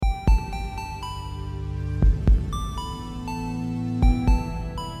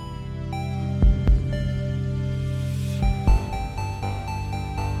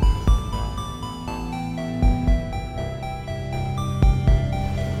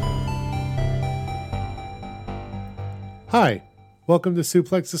Hi, welcome to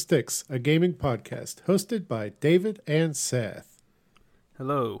Suplex the Sticks, a gaming podcast hosted by David and Seth.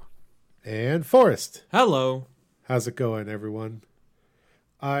 Hello. And Forrest. Hello. How's it going, everyone?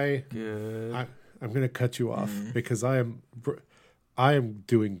 Good. I'm going to cut you off because I am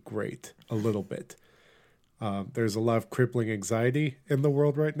doing great a little bit. There's a lot of crippling anxiety in the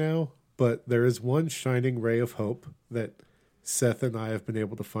world right now, but there is one shining ray of hope that Seth and I have been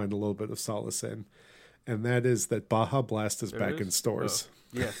able to find a little bit of solace in, and that is that Baja Blast is back in stores.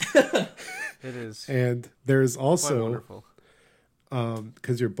 Oh, yes, it is. And there's also, wonderful.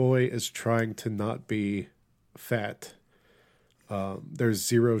 Because your boy is trying to not be fat, there's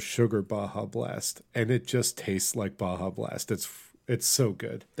zero sugar Baja Blast, and it just tastes like Baja Blast. It's so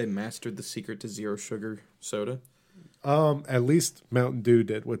good. They mastered the secret to zero sugar soda. At least Mountain Dew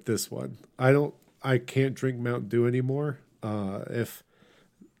did with this one. I can't drink Mountain Dew anymore. If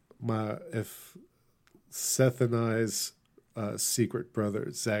Seth and I's secret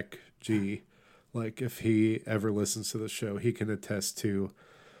brother Zach G, like if he ever listens to the show, he can attest to,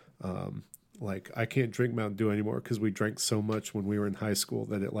 I can't drink Mountain Dew anymore because we drank so much when we were in high school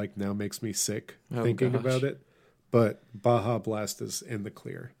that it like now makes me sick thinking about it. But Baja Blast is in the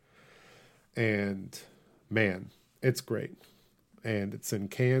clear, and man, it's great, and it's in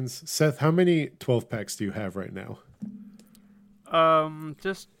cans. Seth, how many 12 packs do you have right now? I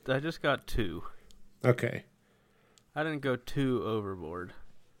just got 2. Okay. I didn't go too overboard.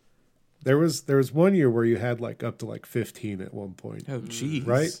 There was 1 year where you had like up to like 15 at one point. Oh, jeez.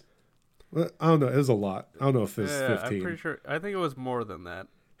 Right? Well, I don't know. It was a lot. I don't know if it was 15. I'm pretty sure. I think it was more than that.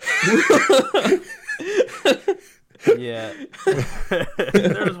 Yeah.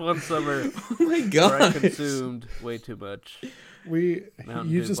 There was one summer Oh my where I god. consumed way too much. You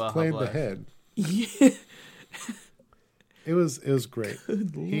just Baja planned Blast. ahead. Yeah. It was great.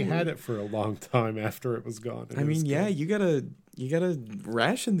 He had it for a long time after it was gone. I mean, yeah, you gotta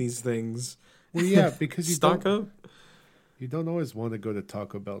ration these things. Well, yeah, because you Stock up. You don't always want to go to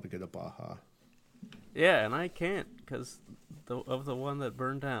Taco Bell to get a Baja. Yeah, and I can't because of the one that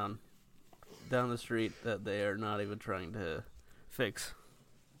burned down the street that they are not even trying to fix.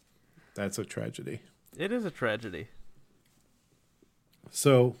 That's a tragedy. It is a tragedy.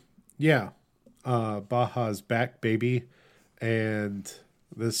 So, yeah, Baja's back, baby, and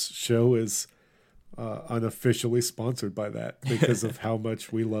this show is unofficially sponsored by that because of how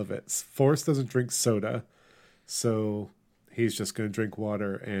much we love it. Forrest doesn't drink soda, so he's just going to drink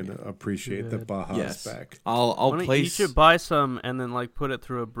water and appreciate that Baja's back. I'll place. You should buy some and then put it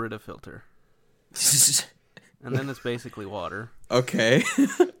through a Brita filter, and then it's basically water. Okay.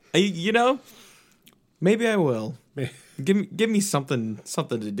 Maybe I will. Give me something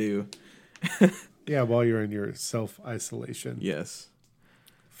to do. Yeah, while you're in your self-isolation. Yes.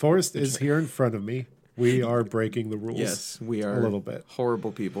 Forrest is here in front of me. We are breaking the rules. Yes, we are a little bit.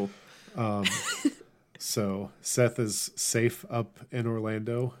 Horrible people. So Seth is safe up in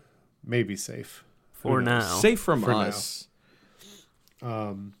Orlando. Maybe safe. For now. Safe from For us.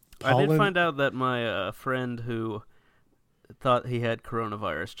 I did find out that my friend who thought he had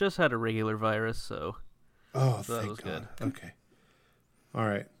coronavirus just had a regular virus, so that was was good. Okay. All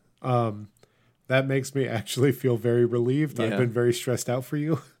right. That makes me actually feel very relieved. Yeah. I've been very stressed out for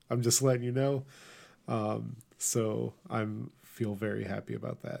you. I'm just letting you know. So feel very happy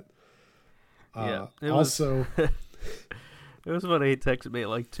about that. Yeah. It was funny. He texted me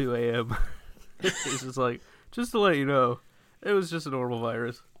at 2 a.m. He's just like, just to let you know, it was just a normal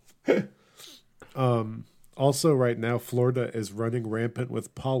virus. Also, right now, Florida is running rampant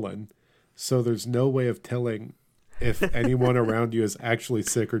with pollen, so there's no way of telling if anyone around you is actually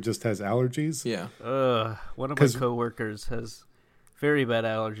sick or just has allergies. Yeah. One of my coworkers has very bad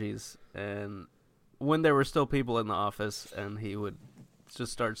allergies, and when there were still people in the office and he would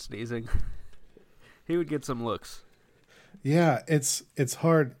just start sneezing, he would get some looks. Yeah, it's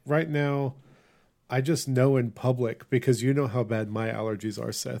hard. Right now, I just know in public, because you know how bad my allergies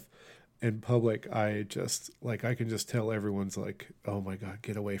are, Seth. In public, I just, I can just tell everyone's like, oh my God,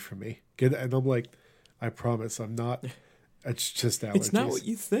 get away from me. And I'm like, I promise I'm not. It's just allergies. It's not what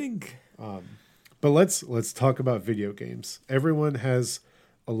you think. But let's talk about video games. Everyone has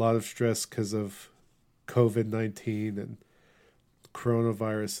a lot of stress because of COVID-19 and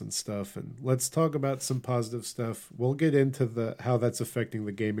coronavirus and stuff. And let's talk about some positive stuff. We'll get into how that's affecting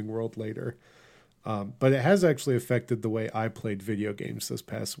the gaming world later. But it has actually affected the way I played video games this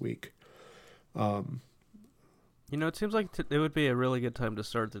past week. It seems like it would be a really good time to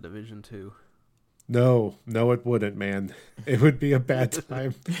start the Division 2. No, it wouldn't, man. It would be a bad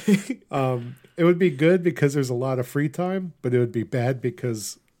time. It would be good because there's a lot of free time, but it would be bad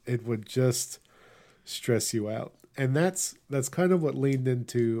because it would just stress you out. and that's kind of what leaned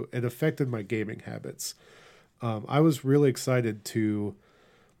into it affected my gaming habits. I was really excited to,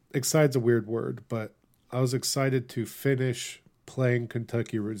 excited's a weird word, but I was excited to finish playing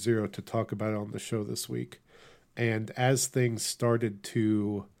Kentucky Route Zero to talk about it on the show this week. And as things started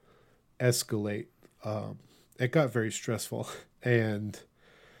to escalate, it got very stressful. And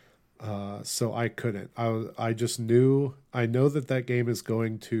so I couldn't. I just knew, I know that game is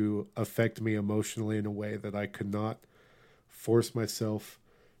going to affect me emotionally in a way that I could not force myself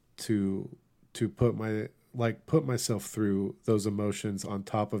to put myself through those emotions on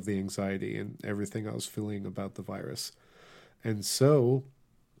top of the anxiety and everything I was feeling about the virus. And so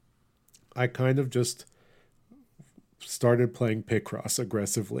I kind of just started playing Picross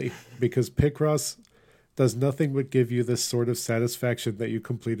aggressively because Picross does nothing but give you this sort of satisfaction that you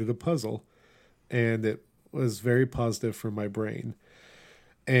completed a puzzle. And it was very positive for my brain.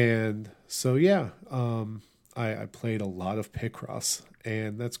 And so, yeah, I played a lot of Picross,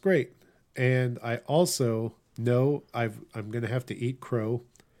 and that's great. And I also know I'm going to have to eat crow,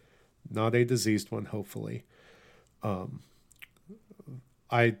 not a diseased one, hopefully.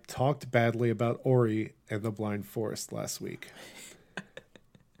 I talked badly about Ori and the Blind Forest last week.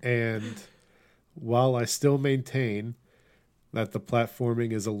 And while I still maintain that the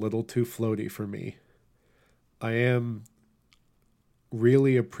platforming is a little too floaty for me, I am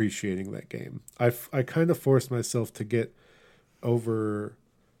really appreciating that game. I kind of forced myself to get over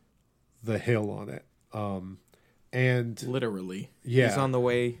the hill on it. And literally, yeah,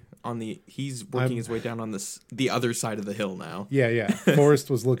 he's working his way down on the other side of the hill now. Yeah. Forrest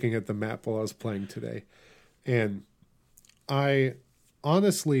was looking at the map while I was playing today. And I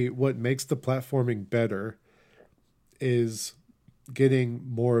honestly, what makes the platforming better is getting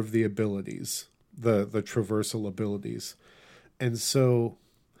more of the abilities, the traversal abilities. And so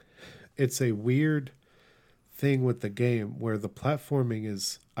it's a weird thing with the game where the platforming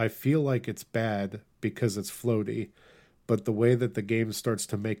is, I feel like it's bad because it's floaty, but the way that the game starts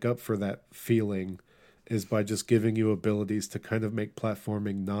to make up for that feeling is by just giving you abilities to kind of make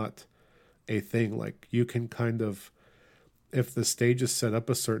platforming not a thing. Like you can kind of, if the stage is set up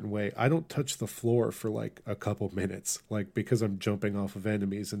a certain way, I don't touch the floor for like a couple minutes, like because I'm jumping off of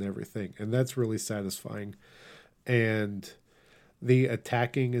enemies and everything. And that's really satisfying. And the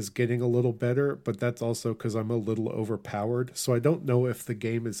attacking is getting a little better, but that's also because I'm a little overpowered. So I don't know if the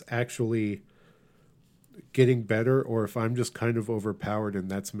game is actually getting better or if I'm just kind of overpowered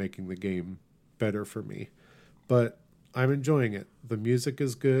and that's making the game better for me. But I'm enjoying it. The music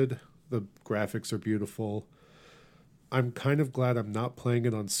is good. The graphics are beautiful. I'm kind of glad I'm not playing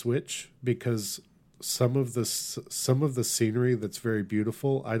it on Switch because some of the scenery that's very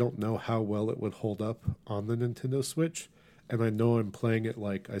beautiful, I don't know how well it would hold up on the Nintendo Switch. And I know I'm playing it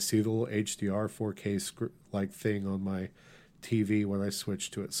like I see the little HDR 4K like thing on my TV when I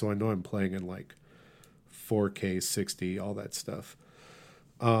switch to it. So I know I'm playing in like 4K 60, all that stuff.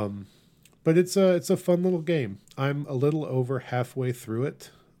 But it's a fun little game. I'm a little over halfway through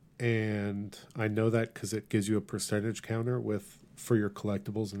it, and I know that because it gives you a percentage counter for your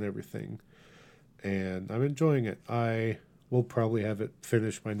collectibles and everything. And I'm enjoying it. I will probably have it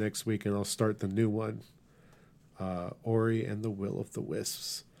finished by next week, and I'll start the new one, Ori and the Will of the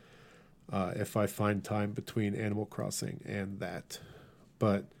Wisps, if I find time between Animal Crossing and that.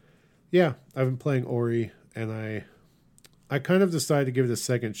 But yeah, I've been playing Ori, and I kind of decided to give it a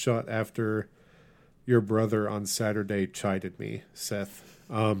second shot after your brother on Saturday chided me, Seth.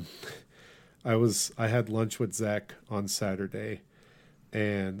 I had lunch with Zach on Saturday,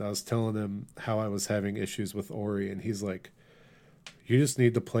 and I was telling him how I was having issues with Ori, and he's like, you just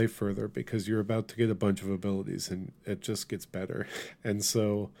need to play further because you're about to get a bunch of abilities and it just gets better. And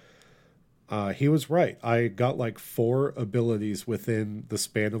so he was right. I got like 4 abilities within the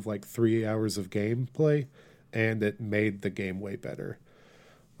span of like 3 hours of gameplay, and it made the game way better,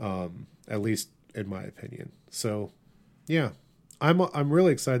 at least in my opinion. So yeah, I'm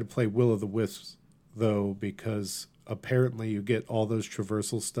really excited to play Will of the Wisps though, because apparently you get all those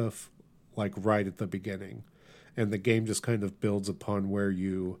traversal stuff like right at the beginning. And the game just kind of builds upon where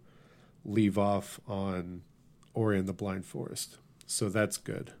you leave off on Ori and the Blind Forest. So that's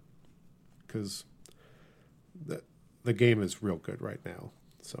good. Because the game is real good right now.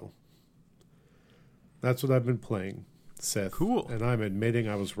 So that's what I've been playing, Seth. Cool. And I'm admitting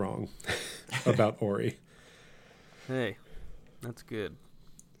I was wrong about Ori. Hey, that's good.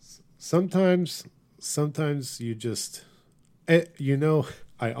 Sometimes you just...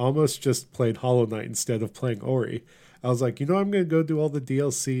 I almost just played Hollow Knight instead of playing Ori. I was like, I'm going to go do all the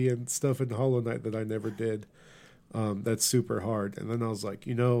DLC and stuff in Hollow Knight that I never did. That's super hard. And then I was like,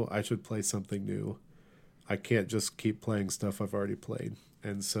 I should play something new. I can't just keep playing stuff I've already played.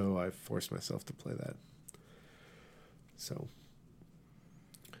 And so I forced myself to play that. So,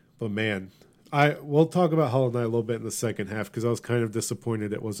 but man, we'll talk about Hollow Knight a little bit in the second half because I was kind of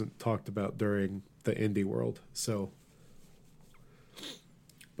disappointed it wasn't talked about during the indie world. So,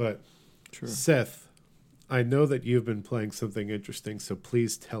 but True. Seth, I know that you've been playing something interesting, so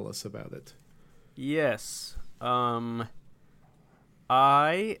please tell us about it. Yes.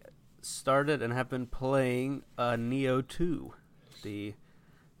 I started and have been playing Nioh 2, the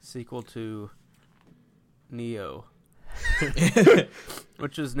sequel to Nioh,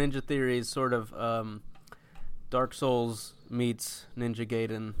 which is Ninja Theory's sort of Dark Souls meets Ninja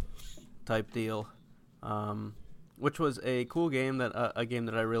Gaiden type deal, which was a cool game that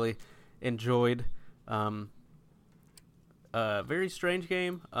I really enjoyed. Very strange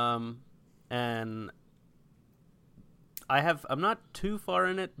game, and I'm not too far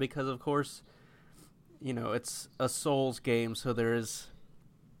in it because, of course, it's a Souls game, so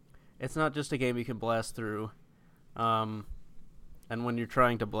it's not just a game you can blast through. And when you're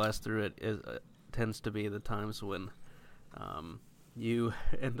trying to blast through it, it tends to be the times when you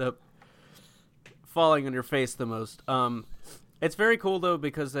end up falling on your face the most. It's very cool though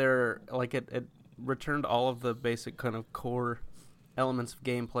because it returned all of the basic kind of core elements of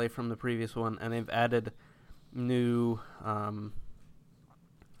gameplay from the previous one, and they've added new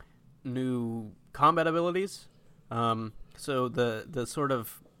combat abilities. So the sort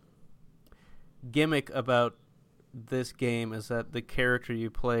of gimmick about this game is that the character you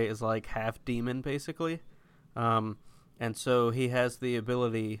play is like half demon, basically. And so he has the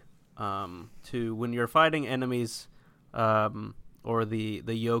ability to, when you're fighting enemies or the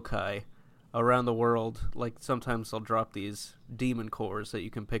yokai around the world, like sometimes they'll drop these demon cores that you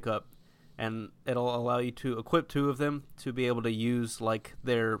can pick up, and it'll allow you to equip 2 of them to be able to use like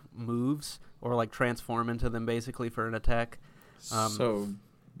their moves or like transform into them basically for an attack. So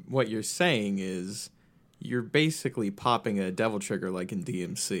what you're saying is you're basically popping a devil trigger like in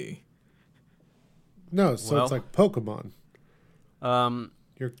DMC. No, so it's like Pokemon.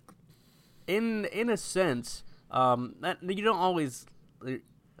 You're in a sense, that you don't always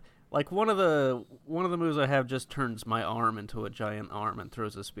like one of the moves I have just turns my arm into a giant arm and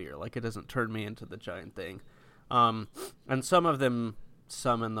throws a spear. Like it doesn't turn me into the giant thing. And some of them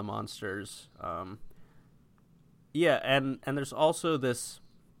summon the monsters. Yeah, and there's also this.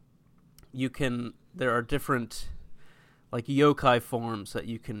 There are different like yokai forms that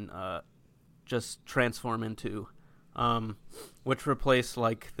you can just transform into, which replace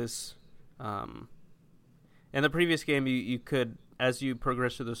like this. In the previous game, you could, as you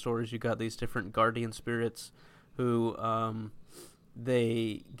progress through the stories, you got these different guardian spirits who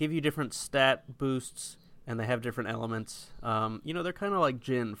they give you different stat boosts and they have different elements. They're kind of like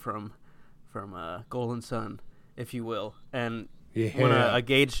Jin from Golden Sun, if you will, and. Yeah. When a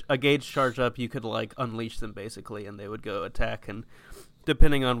gauge charge up, you could like unleash them basically, and they would go attack. And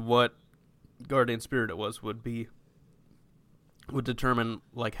depending on what guardian spirit it was, would determine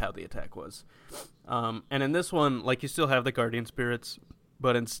like how the attack was. And in this one, like you still have the guardian spirits,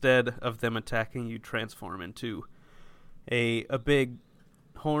 but instead of them attacking, you transform into a big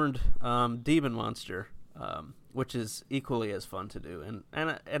horned demon monster, which is equally as fun to do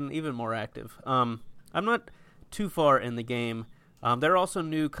and even more active. I'm not too far in the game. They're also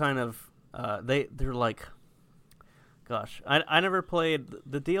new kind of, they're like, gosh, I never played,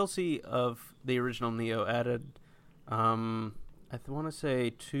 the DLC of the original Nioh added, I want to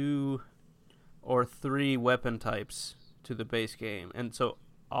say 2 or 3 weapon types to the base game. And so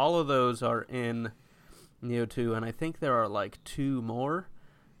all of those are in Nioh 2, and I think there are like 2 more.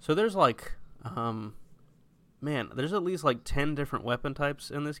 So there's like, there's at least like 10 different weapon types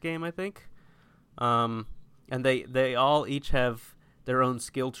in this game, I think. And they all each have their own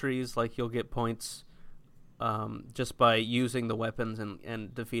skill trees. Like you'll get points just by using the weapons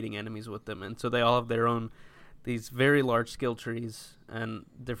and defeating enemies with them. And so they all have their own, these very large skill trees and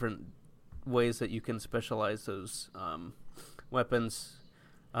different ways that you can specialize those weapons.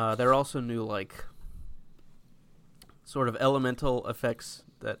 There are also new like sort of elemental effects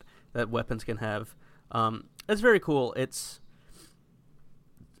that weapons can have. It's very cool. It's,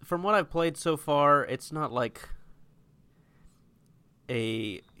 from what I've played so far, it's not like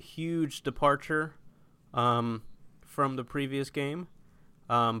a huge departure from the previous game,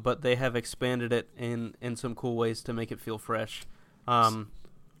 but they have expanded it in some cool ways to make it feel fresh, and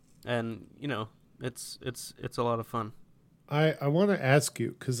it's a lot of fun. I want to ask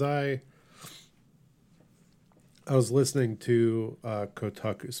you because I was listening to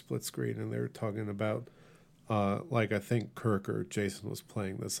Kotaku Split Screen and they were talking about. I think Kirk or Jason was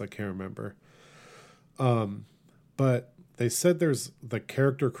playing this. I can't remember. But they said the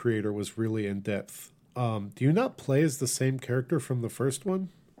character creator was really in depth. Do you not play as the same character from the first one?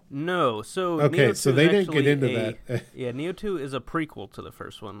 No, so okay, Nioh so they didn't get into that. Yeah, Nioh 2 is a prequel to the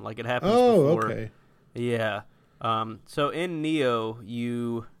first one. Like, it happens before. Okay. Yeah. So in Nioh,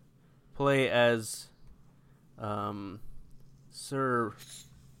 you play as Sir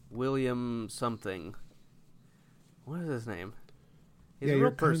William something. What is his name? He's a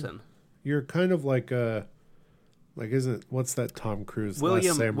real person. You're kind of like isn't what's that Tom Cruise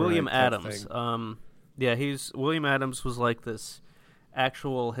William Adams. Thing? William Adams was like this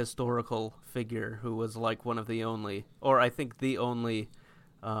actual historical figure who was like one of the only, or I think the only,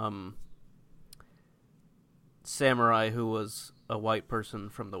 samurai who was a white person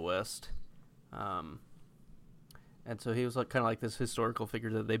from the West. And so he was like kind of like this historical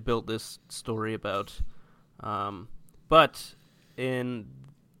figure that they built this story about. But in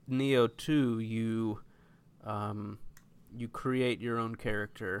Nioh 2, you create your own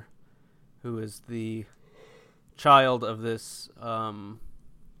character, who is the child of this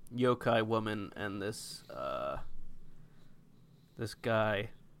yokai woman and this guy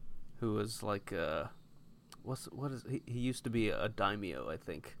who is like he used to be a daimyo, I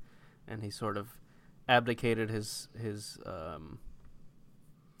think, and he sort of abdicated his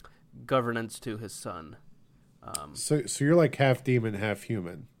governance to his son. So you're like half demon, half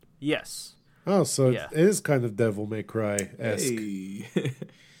human. Yes. Oh, so it is kind of Devil May Cry-esque. Hey.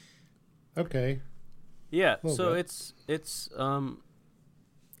 Okay. Yeah, so it's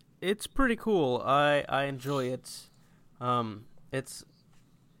pretty cool. I enjoy it. It's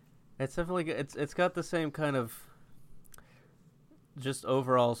definitely it's got the same kind of just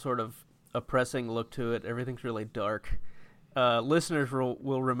overall sort of oppressing look to it. Everything's really dark. Listeners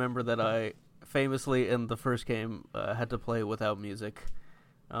will remember that I famously in the first game had to play without music,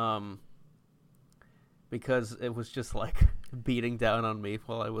 because it was just like beating down on me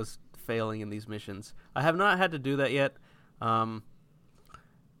while I was failing in these missions. I have not had to do that yet, but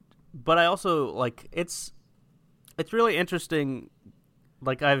I also like it's really interesting.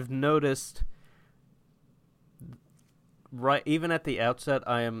 Like, I've noticed right even at the outset,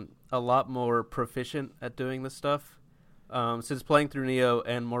 I am a lot more proficient at doing this stuff since playing through Nioh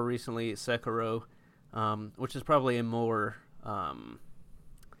and more recently Sekiro, which is probably a more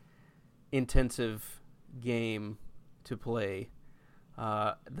intensive game to play.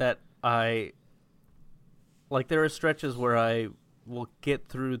 That I like. There are stretches where I will get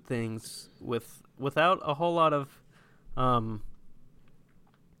through things without a whole lot of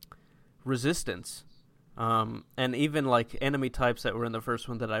resistance, and even like enemy types that were in the first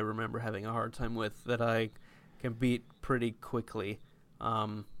one that I remember having a hard time with, that I can beat pretty quickly.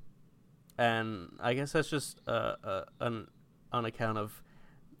 And I guess that's just on account of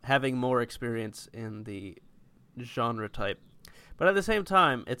having more experience in the genre type. But at the same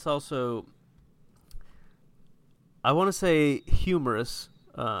time, it's also, I want to say, humorous.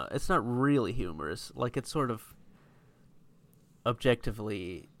 It's not really humorous. Like, it's sort of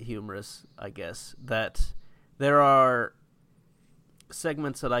objectively humorous, I guess, that there are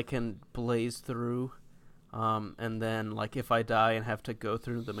segments that I can blaze through, and then, like, if I die and have to go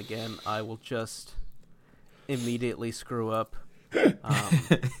through them again, I will just immediately screw up.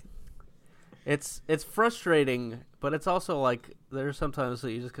 It's frustrating, but it's also like there's sometimes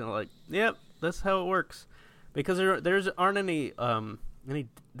that you just kind of like, yep, that's how it works, because there's aren't any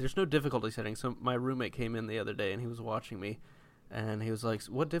there's no difficulty setting. So my roommate came in the other day and he was watching me, and he was like,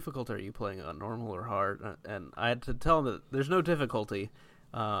 "What difficulty are you playing on, normal or hard?" And I had to tell him that there's no difficulty.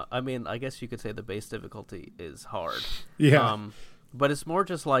 I mean, I guess you could say the base difficulty is hard. Yeah. But it's more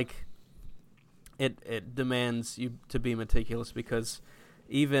just like it demands you to be meticulous, because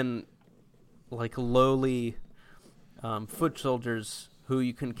even like lowly foot soldiers who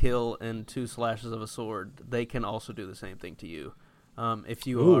you can kill in 2 slashes of a sword, they can also do the same thing to you if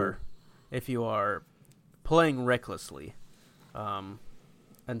you are playing recklessly. And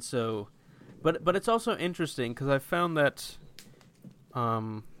so, but it's also interesting because I found that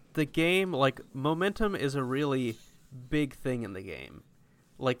the game, like, momentum is a really big thing in the game.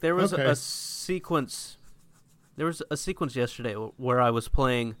 Like, there was a sequence yesterday where I was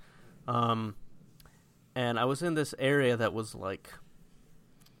playing, and I was in this area that was like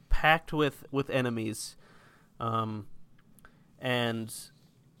packed with enemies, and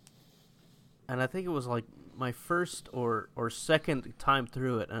I think it was like my first or second time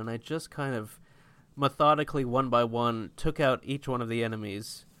through it, and I just kind of methodically, one by one, took out each one of the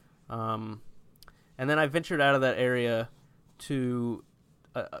enemies, and then I ventured out of that area to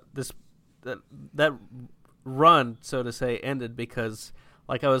that run, so to say, ended because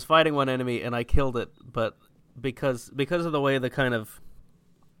like I was fighting one enemy and I killed it, but because of the way the kind of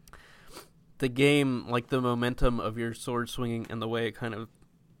the game, like the momentum of your sword swinging and the way it kind of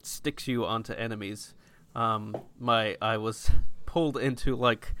sticks you onto enemies, I was pulled into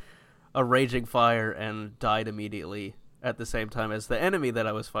like a raging fire and died immediately at the same time as the enemy that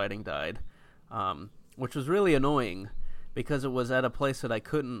I was fighting died, which was really annoying because it was at a place that I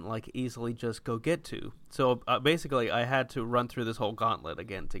couldn't like easily just go get to. So basically I had to run through this whole gauntlet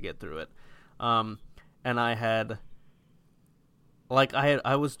again to get through it. And I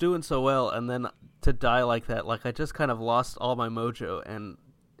was doing so well, and then to die like that, like I just kind of lost all my mojo and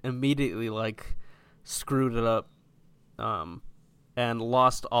immediately like screwed it up, and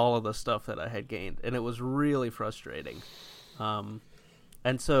lost all of the stuff that I had gained, and it was really frustrating.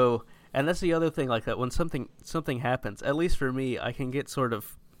 And that's the other thing, like that when something happens, at least for me, I can get sort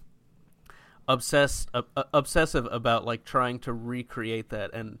of obsessive about like trying to recreate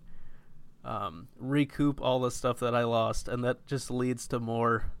that and recoup all the stuff that I lost, and that just leads to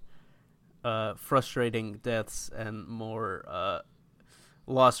more frustrating deaths and more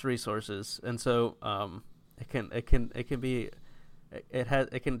lost resources. And so it can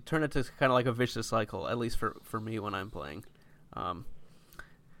turn into kind of like a vicious cycle, at least for me when I'm playing.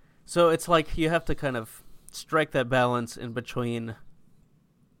 So it's like you have to kind of strike that balance in between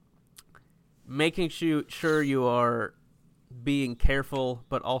making sure you are being careful,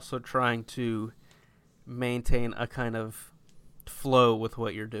 but also trying to maintain a kind of flow with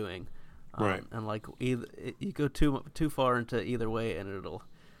what you're doing. Right. And like you go too far into either way, and it'll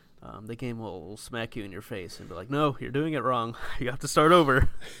the game will smack you in your face and be like, "No, you're doing it wrong. You have to start over."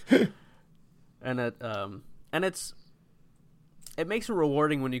 And it makes it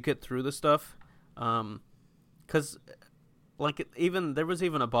rewarding when you get through the stuff, because like even there was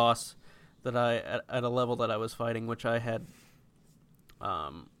even a boss that at a level that I was fighting, which I had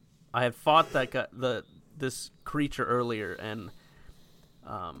fought this creature earlier and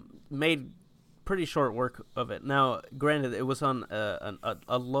made pretty short work of it. Now, granted, it was on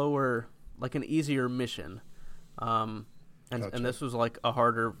a lower, like an easier mission, and this was like a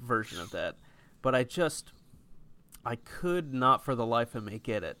harder version of that. But I could not for the life of me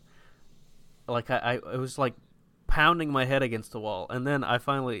get it. Like I was like pounding my head against the wall, and then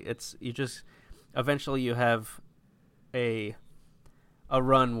eventually you have a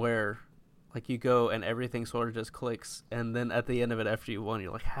run where like you go and everything sort of just clicks, and then at the end of it, after you won,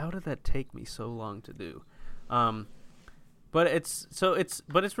 you're like, how did that take me so long to do? But it's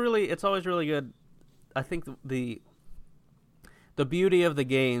always really good. I think the beauty of the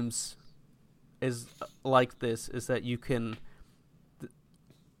games is like this, is that you can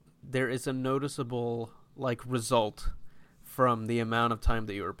there is a noticeable like result from the amount of time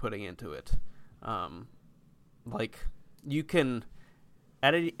that you are putting into it. Like you can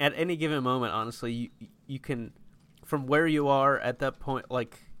at any given moment, honestly, you can, from where you are at that point,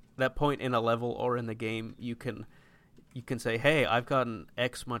 like that point in a level or in the game, you can say, hey, I've gotten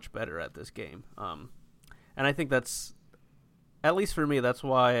X much better at this game. And I think that's, at least for me, that's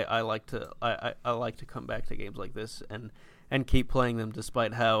why I like to come back to games like this and keep playing them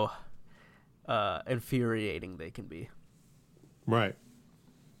despite how infuriating they can be. Right.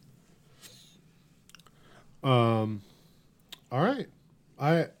 All right.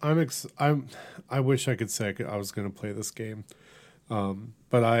 I wish I could say I was going to play this game,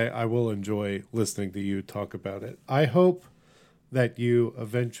 but I will enjoy listening to you talk about it. I hope that you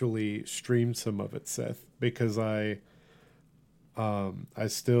eventually stream some of it, Seth, because I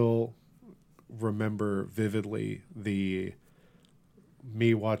still remember vividly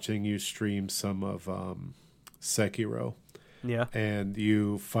me watching you stream some of Sekiro. Yeah. And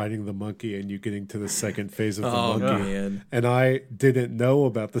you fighting the monkey and you getting to the second phase of the monkey. Man. And I didn't know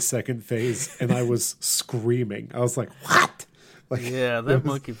about the second phase, and I was screaming. I was like, what? Like, yeah, that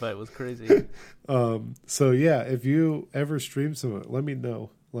monkey fight was crazy. So yeah, if you ever stream some of it, let me know.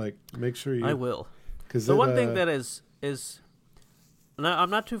 Like, make sure you... I will. The one thing that is... No,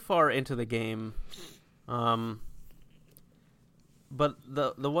 I'm not too far into the game, but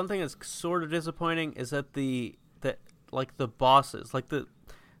the one thing that's sort of disappointing is that the bosses, like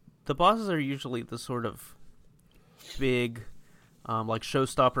the bosses are usually the sort of big, like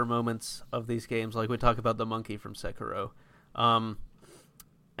showstopper moments of these games. Like we talk about the monkey from Sekiro, and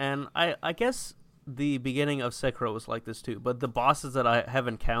I guess the beginning of Sekiro was like this too. But the bosses that I have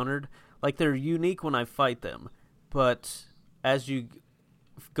encountered, like they're unique when I fight them, but as you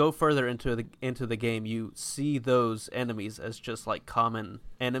go further into the game, you see those enemies as just like common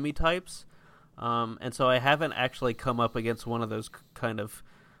enemy types. And so I haven't actually come up against one of those kind of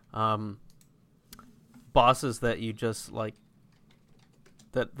bosses that you just like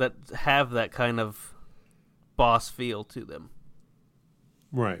that have that kind of boss feel to them.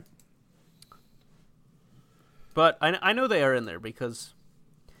 Right. But I know they are in there because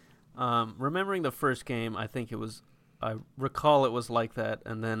remembering the first game, I recall it was like that,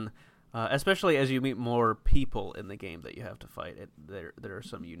 and then especially as you meet more people in the game that you have to fight, there are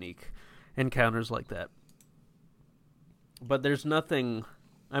some unique encounters like that. But there's nothing.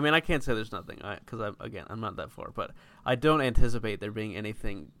 I mean, I can't say there's nothing because I'm not that far, but I don't anticipate there being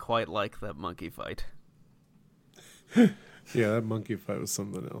anything quite like that monkey fight. Yeah, that monkey fight was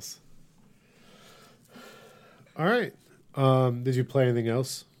something else. All right. Did you play anything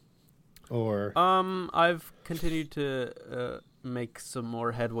else? Or I've continued to make some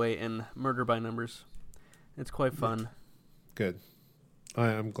more headway in Murder by Numbers. It's quite fun. Good.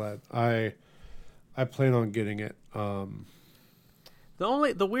 I'm glad. I plan on getting it.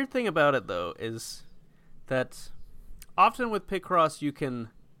 The weird thing about it though is that often with Picross you can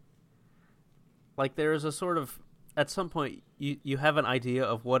there is a sort of at some point you have an idea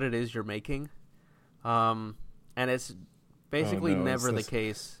of what it is you're making, and it's basically never the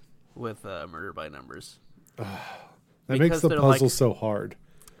case with Murder by Numbers. That makes the puzzle so hard.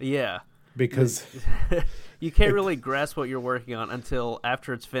 Yeah. Because you can't really grasp what you're working on until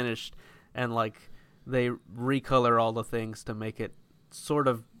after it's finished, and they recolor all the things to make it sort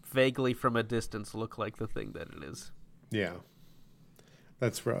of vaguely from a distance look like the thing that it is. Yeah.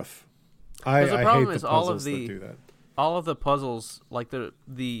 That's rough. I hate the puzzles that do that. All of the puzzles,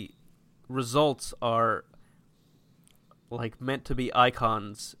 the results are meant to be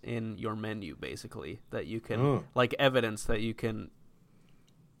icons in your menu, basically, that you can evidence that you can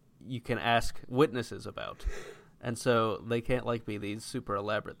ask witnesses about, and so they can't be these super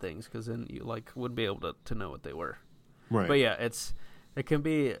elaborate things because then you would be able to know what they were. Right. But yeah, it's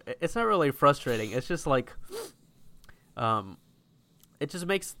not really frustrating. It's just it just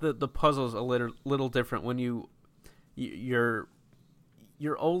makes the puzzles a little different when you're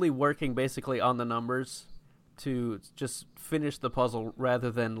only working basically on the numbers to just finish the puzzle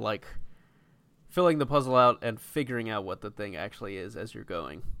rather than filling the puzzle out and figuring out what the thing actually is as you're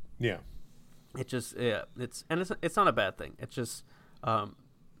going. Yeah. It's not a bad thing. It just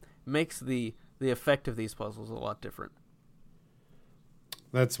makes the effect of these puzzles a lot different.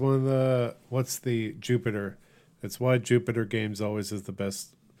 That's one of the what's the Jupiter. It's why Jupiter games always is the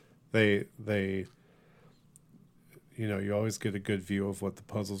best. They you always get a good view of what the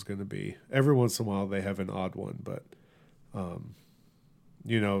puzzle's going to be. Every once in a while they have an odd one, but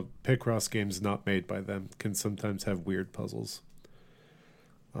Picross games not made by them can sometimes have weird puzzles.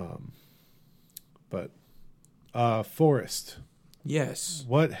 But Forrest. Yes.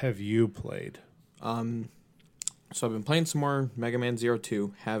 What have you played? So I've been playing some more Mega Man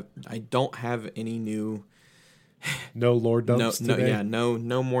 02. I don't have any new no lore dumps today?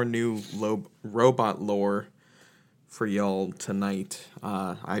 No more new robot lore for y'all tonight.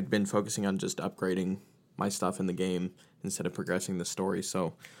 I've been focusing on just upgrading my stuff in the game instead of progressing the story.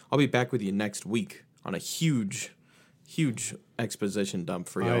 So I'll be back with you next week on a huge exposition dump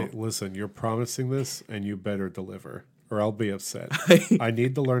for y'all. Listen, you're promising this, and you better deliver, or I'll be upset. I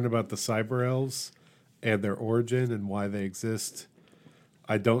need to learn about the cyber elves and their origin and why they exist.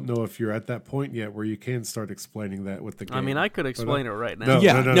 I don't know if you're at that point yet where you can start explaining that with the game. I mean, I could explain it right now.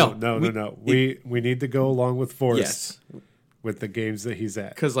 No. We need to go along with Forrest with the games that he's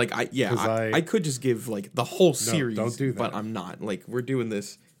at. Because I could just give the whole series. Don't do that. But I'm not. We're doing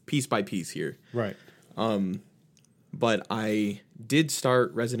this piece by piece here. Right. But I did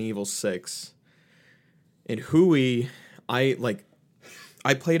start Resident Evil 6. And Hui, I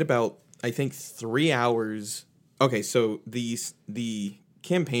played about, I think, 3 hours. Okay, so the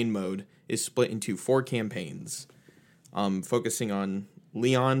campaign mode is split into 4 campaigns, focusing on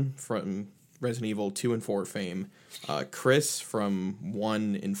Leon from Resident Evil 2 and 4 fame, Chris from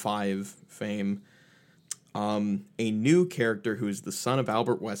 1 and 5 fame, a new character who is the son of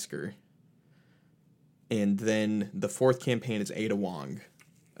Albert Wesker, and then the 4th campaign is Ada Wong,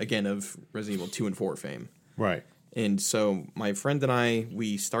 again of Resident Evil 2 and 4 fame. Right. And so my friend and I,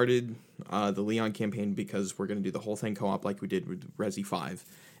 we started the Leon campaign because we're going to do the whole thing co-op like we did with Resi 5.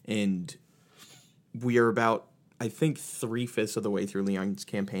 And we are about, I think, 3/5 of the way through Leon's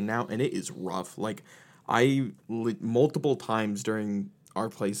campaign now, and it is rough. Multiple times during our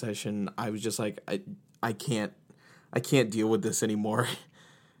play session, I was just I can't deal with this anymore.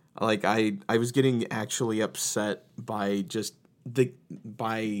 I was getting actually upset by just the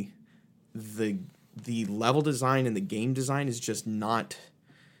level design and the game design is just not,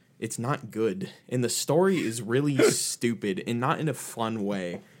 it's not good. And the story is really stupid, and not in a fun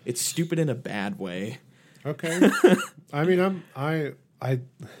way. It's stupid in a bad way. Okay. I mean,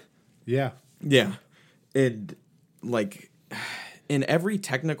 Yeah. Yeah. It, like, in every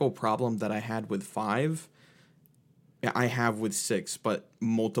technical problem that I had with 5, I have with 6, but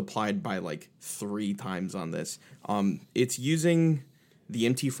multiplied by, like, 3 times on this. It's using the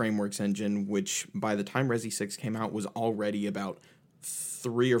MT Frameworks engine, which by the time Resi 6 came out was already about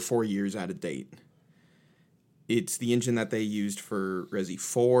 3 or 4 years out of date. It's the engine that they used for Resi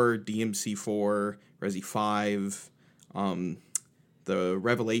 4, DMC4, Resi 5, the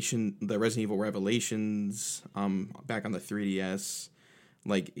Resident Evil Revelations, back on the 3DS.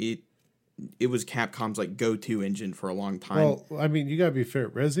 Like, it was Capcom's, like, go-to engine for a long time. Well, I mean, you gotta be fair.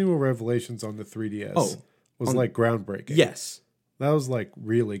 Resident Evil Revelations on the 3DS was like groundbreaking. Yes. That was like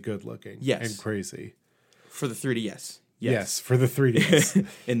really good looking. Yes. And crazy. For the 3DS. Yes, for the 3DS.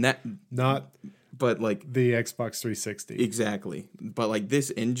 And that... Not... But, like... the Xbox 360. Exactly. But, like,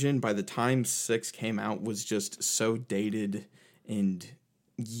 this engine, by the time 6 came out, was just so dated and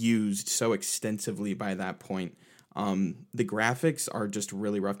used so extensively by that point. The graphics are just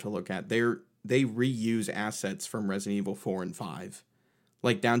really rough to look at. They reuse assets from Resident Evil 4 and 5.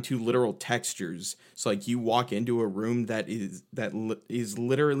 Like, down to literal textures. So, like, you walk into a room that is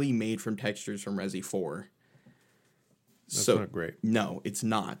literally made from textures from Resi 4. That's not great. No, it's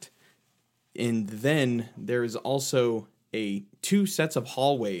not. And then there is also 2 sets of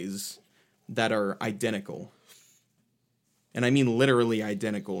hallways that are identical. And I mean literally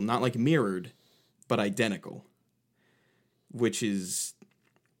identical. Not like mirrored, but identical. Which is...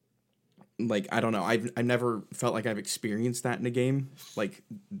 like, I don't know. I've never felt like I've experienced that in a game. Like,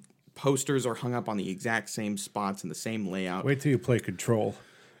 posters are hung up on the exact same spots and the same layout. Wait till you play Control,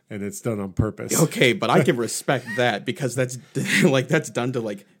 and it's done on purpose. Okay, but I can respect that because that's like that's done to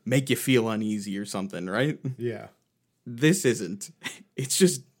like make you feel uneasy or something, right? Yeah. This isn't. It's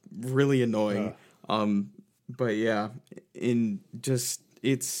just really annoying. But yeah,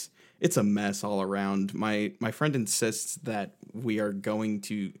 it's a mess all around. My friend insists that we are going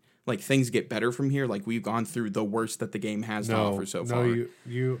to. Like, things get better from here. Like, we've gone through the worst that the game has to offer so far.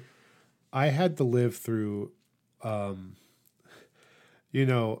 No, I had to live through, at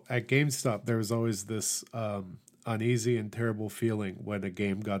GameStop, there was always this uneasy and terrible feeling when a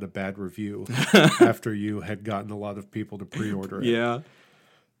game got a bad review after you had gotten a lot of people to pre-order it. Yeah.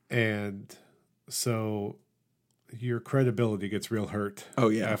 And so your credibility gets real hurt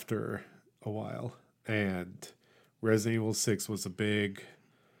after a while. And Resident Evil 6 was a big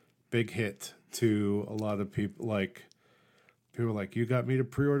hit to a lot of people. Like, people were like, you got me to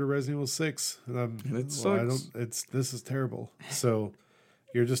pre-order Resident Evil 6, and it sucks. This is terrible. So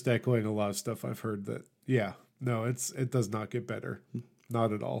you're just echoing a lot of stuff I've heard that it does not get better,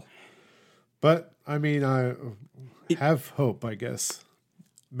 not at all. But I mean, I have hope, I guess.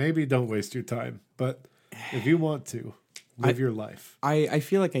 Maybe don't waste your time, but if you want to live your life, I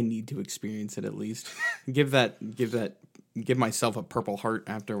feel like I need to experience it at least. Give myself a Purple Heart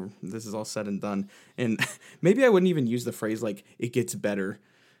after this is all said and done. And maybe I wouldn't even use the phrase like it gets better.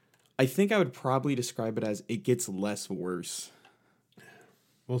 I think I would probably describe it as it gets less worse.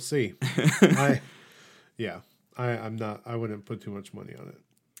 We'll see. I wouldn't put too much money on it.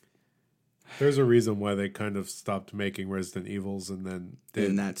 There's a reason why they kind of stopped making Resident Evils and then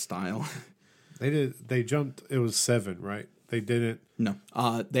in that style. They jumped. It was 7, right? They didn't. No.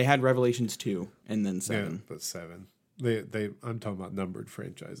 They had Revelations 2 and then 7. Yeah, but 7. I'm talking about numbered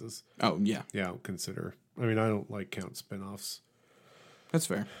franchises. Oh, yeah. Yeah, I don't consider. I mean, I don't like count spinoffs. That's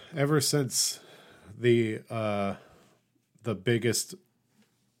fair. Ever since the biggest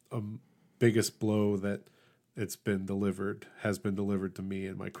blow that has been delivered to me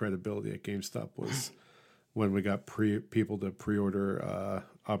and my credibility at GameStop was when we got people to pre-order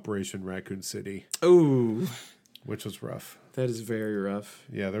Operation Raccoon City. Oh, which was rough. That is very rough.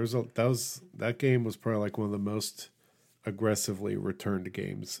 Yeah, that game was probably like one of the most aggressively returned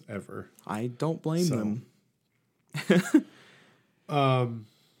games ever. I don't blame them.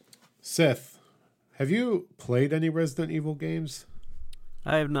 Seth, have you played any Resident Evil games?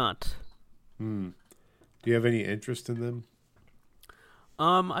 I have not. Do you have any interest in them?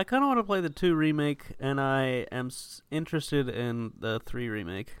 I kind of want to play the 2 remake, and I am interested in the 3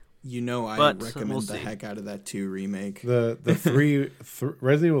 remake. I recommend the heck out of that 2 remake. The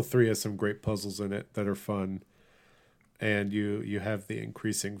Resident Evil 3 has some great puzzles in it that are fun. And you have the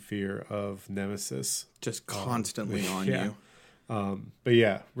increasing fear of Nemesis just constantly on you. But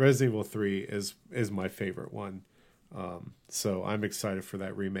yeah, Resident Evil 3 is my favorite one. So I'm excited for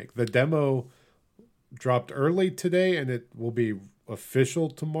that remake. The demo dropped early today, and it will be official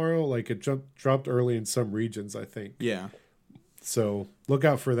tomorrow. Like, it dropped early in some regions, I think. Yeah. So look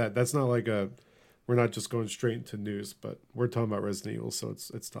out for that. That's not like a we're not just going straight into news, but we're talking about Resident Evil, so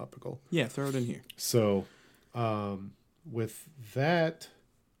it's topical. Yeah, throw it in here. So, with that,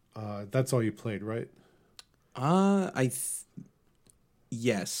 that's all you played, right?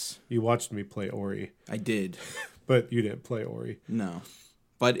 Yes. You watched me play Ori. I did. But you didn't play Ori. No.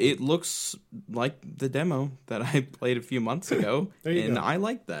 But it looks like the demo that I played a few months ago, and I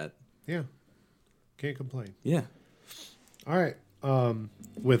like that. Yeah. Can't complain. Yeah. All right.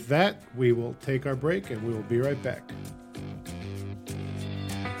 With that, we will take our break, and we will be right back.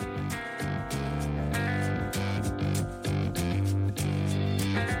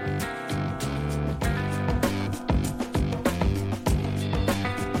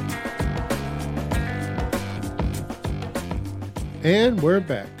 And we're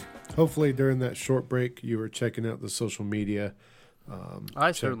back. Hopefully during that short break, you were checking out the social media.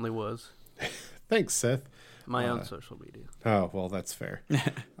 I certainly was. Thanks, Seth. My own social media. Oh, well, that's fair.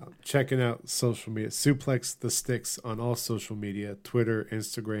 Checking out social media. Suplex the Sticks on all social media, Twitter,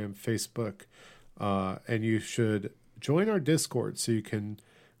 Instagram, Facebook. And you should join our Discord so you can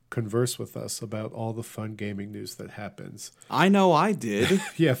converse with us about all the fun gaming news that happens. I know I did.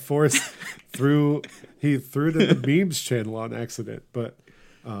 Yeah, Forrest threw to the memes channel on accident, but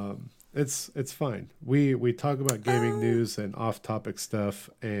it's fine. We talk about gaming news and off-topic stuff,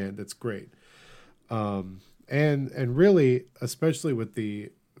 and it's great. And really, especially with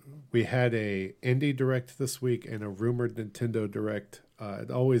we had a indie direct this week and a rumored Nintendo direct. It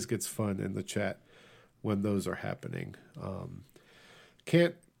always gets fun in the chat when those are happening.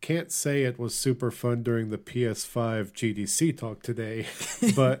 Can't say it was super fun during the PS5 GDC talk today,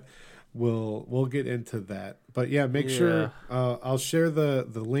 but we'll get into that. But yeah, make sure I'll share the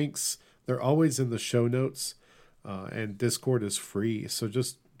links. They're always in the show notes, and Discord is free. So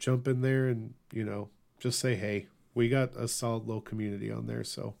just jump in there and just say hey. We got a solid little community on there,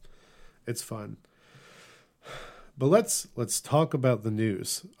 so it's fun. But let's talk about the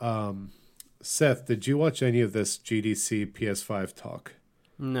news. Seth, did you watch any of this GDC PS5 talk?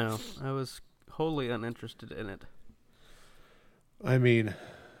 No, I was wholly uninterested in it. I mean...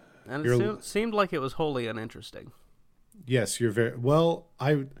 And it seemed like it was wholly uninteresting. Yes, you're very... Well,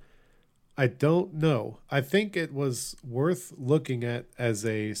 I don't know. I think it was worth looking at as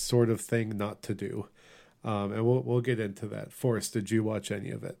a sort of thing not to do. And we'll get into that. Forrest, did you watch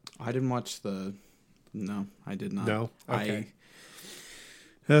any of it? I didn't watch No, I did not. No? Okay.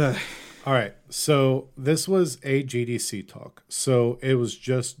 All right, so this was a GDC talk. So it was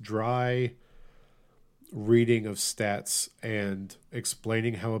just dry reading of stats and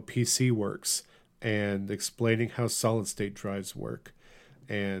explaining how a PC works and explaining how solid-state drives work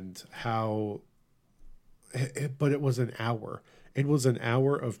and how... But it was an hour. It was an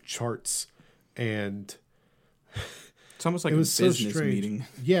hour of charts, and... It's almost like a business meeting.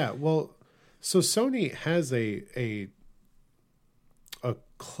 Yeah, well, so Sony has a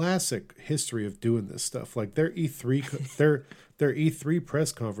classic history of doing this stuff. Like their E3 their E3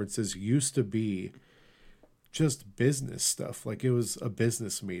 press conferences used to be just business stuff. Like it was a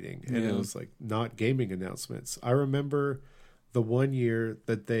business meeting, and it was like not gaming announcements. I remember the one year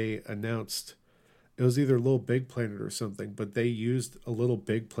that they announced, it was either Little Big Planet or something, but they used a Little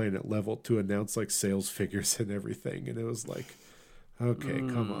Big Planet level to announce like sales figures and everything, and it was like, okay,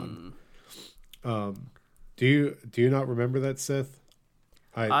 come on. Do you not remember that, Seth?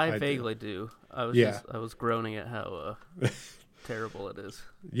 I vaguely do. I was groaning at how terrible it is.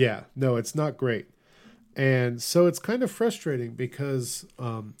 Yeah, no, it's not great. And so it's kind of frustrating because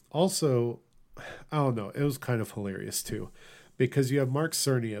also, I don't know, it was kind of hilarious too, because you have Mark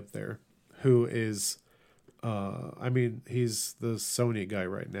Cerny up there, who is, he's the Sony guy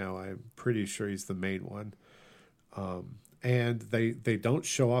right now. I'm pretty sure he's the main one. And they don't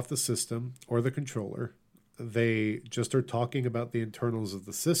show off the system or the controller. They just are talking about the internals of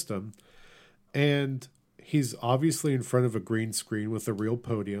the system. And he's obviously in front of a green screen with a real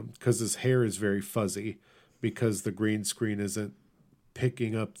podium because his hair is very fuzzy because the green screen isn't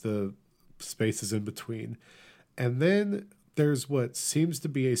picking up the spaces in between. And then there's what seems to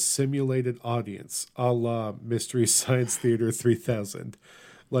be a simulated audience, a la Mystery Science Theater 3000.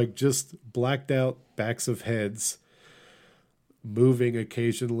 Like just blacked out backs of heads moving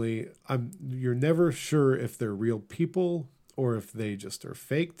occasionally. You're never sure if they're real people or if they just are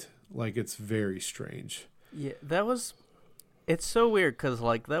faked. Like it's very strange. Yeah, it's so weird because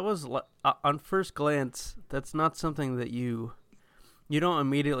like that was on first glance, that's not something that you don't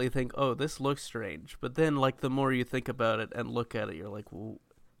immediately think, oh, this looks strange. But then like the more you think about it and look at it, you're like, well,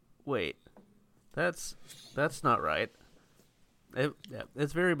 wait, that's not right.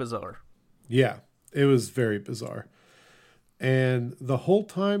 It's very bizarre. Yeah, it was very bizarre. And the whole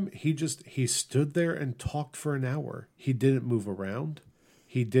time he stood there and talked for an hour. He didn't move around.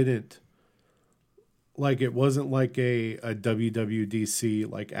 He didn't, like, it wasn't like a WWDC,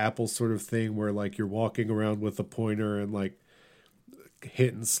 like Apple sort of thing where like you're walking around with a pointer and like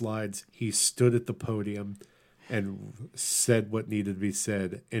hitting slides. He stood at the podium and said what needed to be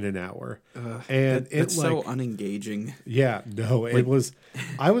said in an hour. And it's like, so unengaging. Yeah, no, it was.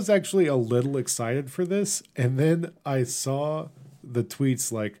 I was actually a little excited for this, and then I saw the tweets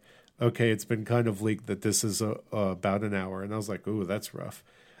like, okay, it's been kind of leaked that this is about an hour, and I was like, ooh, that's rough.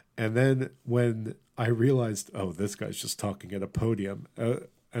 And then when I realized, oh, this guy's just talking at a podium, and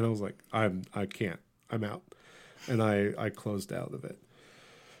I was like, I can't, I'm out, and I closed out of it.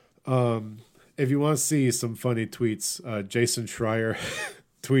 If you want to see some funny tweets, Jason Schreier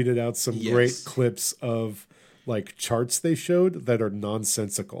tweeted out some great clips of like charts they showed that are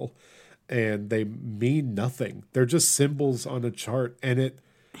nonsensical and they mean nothing. They're just symbols on a chart, and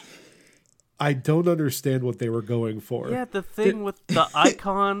I don't understand what they were going for. Yeah, the thing with the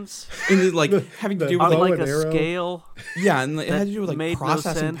icons and like having to do with on like a arrow. scale. Yeah, and it had to do with like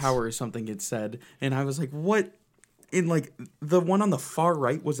processing no power or something, it said. And I was like, what? And like the one on the far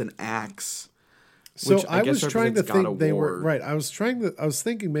right was an axe. So which I was trying to think they War. were right. I was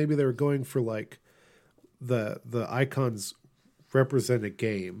thinking maybe they were going for like the icons represent a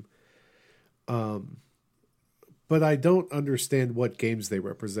game. But I don't understand what games they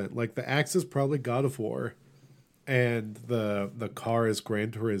represent. Like the axe is probably God of War, and the car is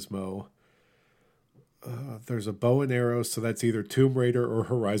Gran Turismo. There's a bow and arrow, so that's either Tomb Raider or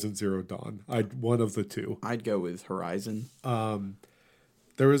Horizon Zero Dawn. One of the two. I'd go with Horizon.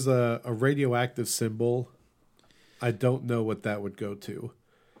 There was a radioactive symbol. I don't know what that would go to.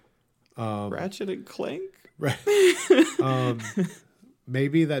 Ratchet and Clank? Right.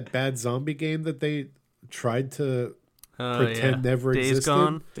 Maybe that bad zombie game that they tried to pretend never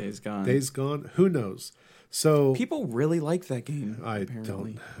existed. Days Gone. Who knows? So people really like that game. I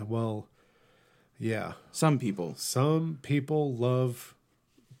apparently. don't. Well, yeah. Some people love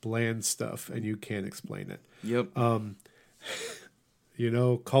bland stuff, and you can't explain it. Yep.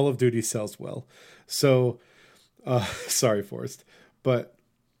 Call of Duty sells well. So, sorry, Forrest, but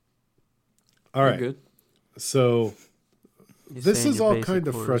all right. Good. So this is all kind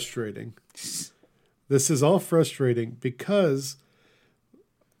of frustrating. This is all frustrating because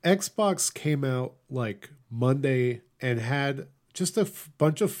Xbox came out like Monday and had just a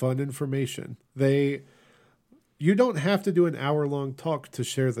bunch of fun information. You don't have to do an hour-long talk to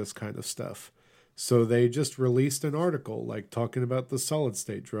share this kind of stuff. So they just released an article like talking about the solid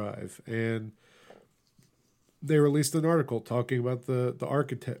state drive, and they released an article talking about the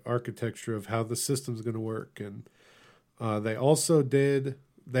architecture of how the system's going to work. And they also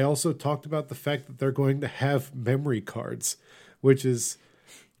talked about the fact that they're going to have memory cards, which is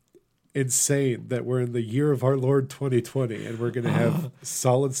insane that we're in the year of our Lord 2020 and we're going to have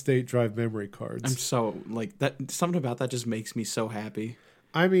solid state drive memory cards. I'm so like that. Something about that just makes me so happy.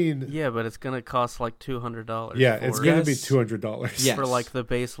 I mean, yeah, but it's gonna cost like $200. Yeah, it's gonna be $200 for like the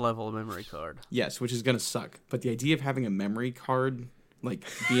base level memory card. Yes, which is gonna suck. But the idea of having a memory card like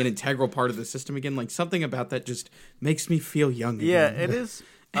be an integral part of the system again, like something about that just makes me feel young again. Yeah, it is.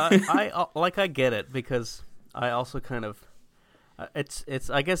 I get it because I also kind of it's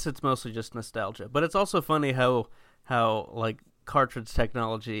I guess it's mostly just nostalgia, but it's also funny how like cartridge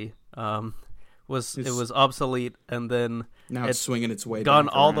technology was obsolete, and then now it's swinging its way gone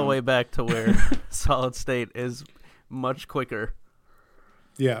back all around. the way back to where solid state is much quicker.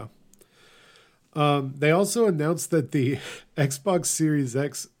 Yeah. They also announced that the Xbox Series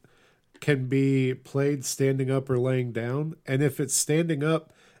X can be played standing up or laying down, and if it's standing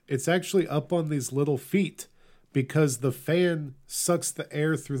up, it's actually up on these little feet because the fan sucks the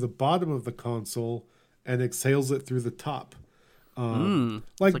air through the bottom of the console and exhales it through the top.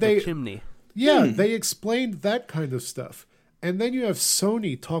 Like a chimney. Yeah, they explained that kind of stuff. And then you have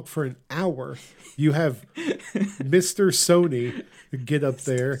Sony talk for an hour. You have Mr. Sony get up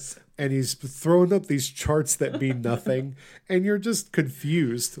there, and he's throwing up these charts that mean nothing. And you're just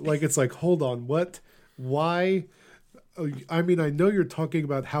confused. Like, it's like, hold on, what? Why? I mean, I know you're talking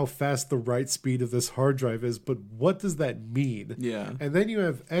about how fast the write speed of this hard drive is, but what does that mean? Yeah. And then you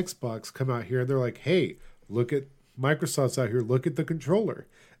have Xbox come out here, and they're like, hey, look at Microsoft's out here. Look at the controller.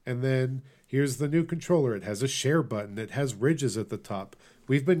 And then here's the new controller. It has a share button. It has ridges at the top.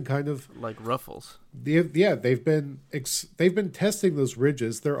 We've been kind of like ruffles. Yeah, they've been testing those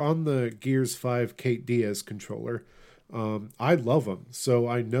ridges. They're on the Gears 5 Kate Diaz controller. I love them, so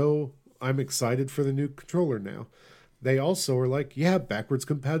I know I'm excited for the new controller now. They also are like, yeah, backwards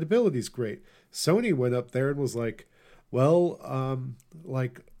compatibility is great. Sony went up there and was like, Well,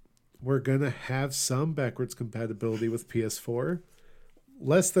 like we're gonna have some backwards compatibility with PS4.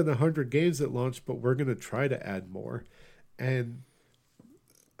 Less than 100 games at launch, but we're gonna try to add more, and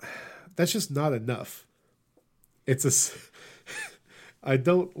that's just not enough. It's a. I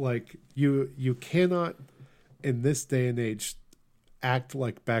don't like you. You cannot, in this day and age, act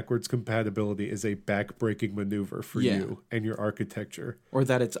like backwards compatibility is a back-breaking maneuver for you and your architecture, or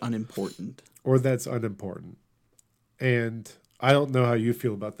that it's unimportant, or that's unimportant. And I don't know how you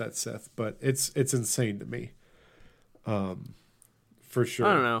feel about that, Seth, but it's insane to me. For sure.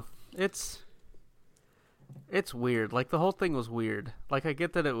 I don't know. It's weird. Like the whole thing was weird. Like I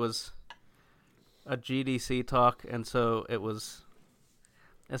get that it was a GDC talk, and so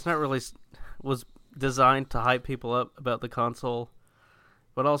it's not really was designed to hype people up about the console,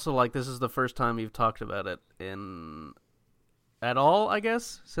 but also like this is the first time you've talked about it at all, I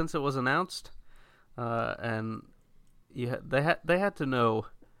guess, since it was announced, and they had to know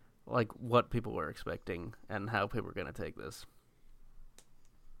like what people were expecting and how people were going to take this.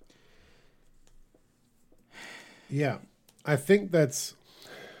 Yeah, I think that's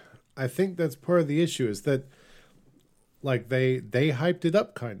part of the issue is that like they hyped it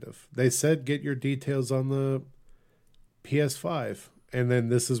up kind of. They said get your details on the PS5, and then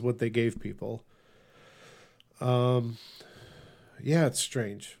this is what they gave people. Yeah, it's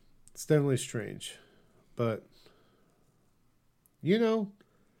strange. It's definitely strange. But you know,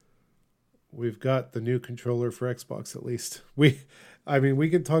 we've got the new controller for Xbox at least. We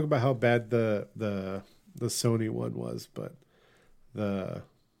can talk about how bad the Sony one was, but the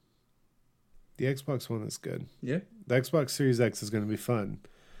Xbox one is good. Yeah. The Xbox Series X is going to be fun,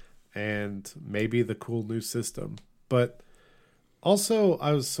 and maybe the cool new system. But also,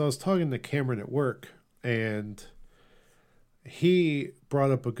 I was talking to Cameron at work, and he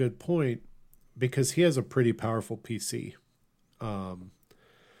brought up a good point because he has a pretty powerful PC.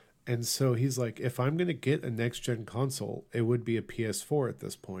 And so he's like, if I'm going to get a next-gen console, it would be a PS4 at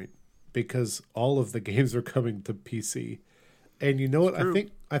this point because all of the games are coming to PC. And you know what?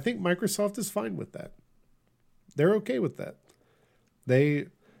 I think Microsoft is fine with that. They're okay with that.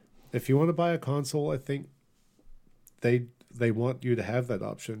 If you want to buy a console, I think they want you to have that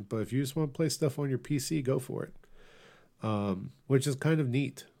option. But if you just want to play stuff on your PC, go for it. Which is kind of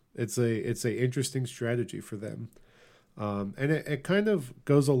neat. It's a interesting strategy for them. And it kind of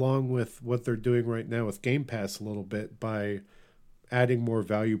goes along with what they're doing right now with Game Pass a little bit by adding more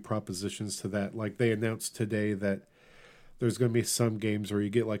value propositions to that. Like they announced today that there's going to be some games where you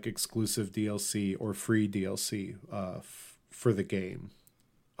get like exclusive DLC or free DLC for the game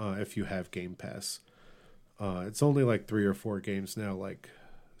if you have Game Pass. It's only like 3 or 4 games now, like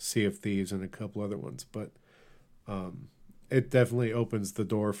Sea of Thieves and a couple other ones, but it definitely opens the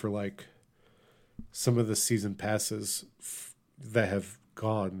door for like some of the season passes that have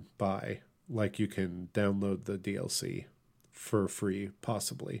gone by. Like you can download the DLC for free,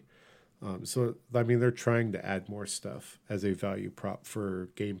 possibly. So, I mean, they're trying to add more stuff as a value prop for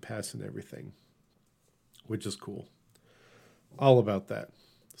Game Pass and everything, which is cool. All about that.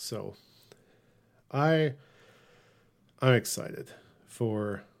 So, I'm excited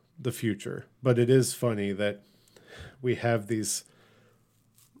for the future, but it is funny that we have these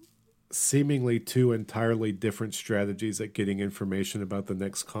seemingly 2 entirely different strategies at getting information about the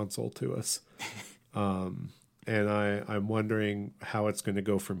next console to us. And I'm wondering how it's going to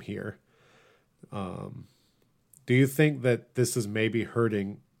go from here. Do you think that this is maybe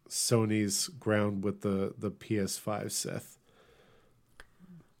hurting Sony's ground with the PS5, Seth?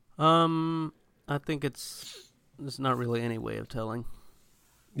 I think there's not really any way of telling.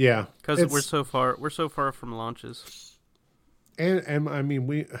 Yeah, because we're so far from launches, and I mean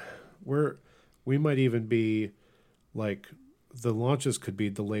we might even be like the launches could be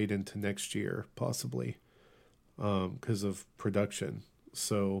delayed into next year possibly because of production.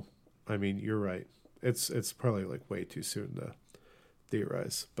 So I mean you're right. It's probably like way too soon to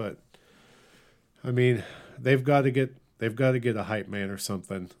theorize, but I mean they've got to get a hype man or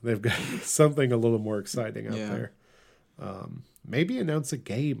something. They've got something a little more exciting out there. Maybe announce a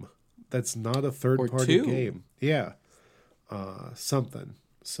game that's not a third-party game. Yeah. Something.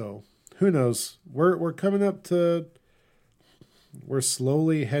 So, who knows? We're coming up to... We're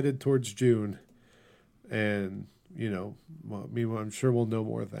slowly headed towards June. And, you know, well, I'm sure we'll know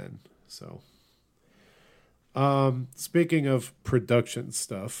more then. So, speaking of production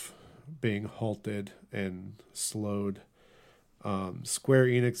stuff being halted and slowed, Square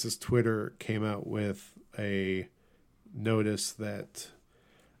Enix's Twitter came out with a notice that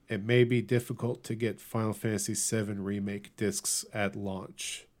it may be difficult to get Final Fantasy VII Remake discs at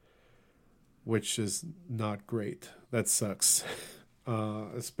launch, which is not great. that sucks.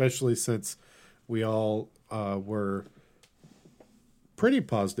 Especially since we all were pretty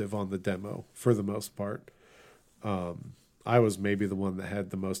positive on the demo for the most part. I was maybe the one that had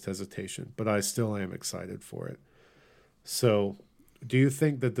the most hesitation, but I still am excited for it. So, do you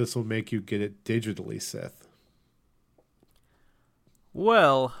think that this will make you get it digitally, Seth?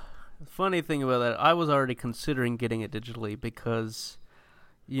 Well, the funny thing about that, I was already considering getting it digitally because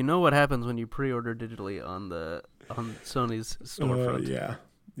you know what happens when you pre-order digitally on Sony's storefront. Yeah.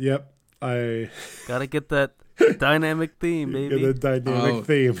 Yep. I gotta get that dynamic theme, baby. Get a dynamic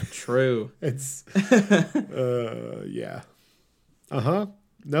theme. True. It's yeah.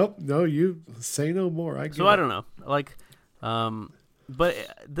 Nope. No, you say no more. I don't know. Like, but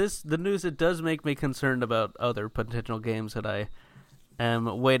the news, it does make me concerned about other potential games that I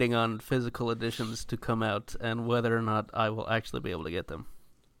am waiting on physical editions to come out and whether or not I will actually be able to get them.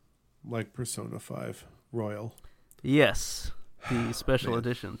 Like Persona 5 Royal. Yes, the special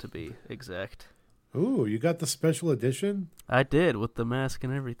edition to be exact. Ooh, you got the special edition? I did, with the mask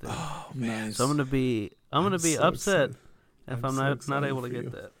and everything. Oh, man. So I'm gonna be so upset if I'm not able to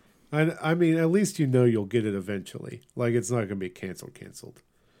get that. I mean, at least you know you'll get it eventually. Like, it's not going to be canceled.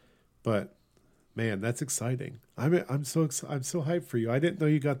 But man, that's exciting. I'm so hyped for you. I didn't know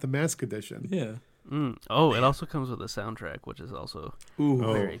you got the mask edition. Yeah. Oh, it also comes with a soundtrack, which is also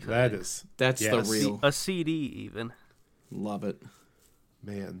very exciting. That's the real a CD even. Love it.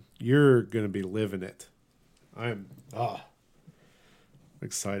 Man, you're going to be living it. I'm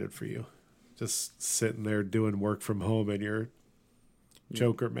excited for you. Just sitting there doing work from home in your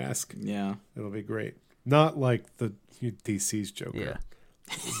Joker mask. Yeah. It'll be great. Not like the DC's Joker. Yeah.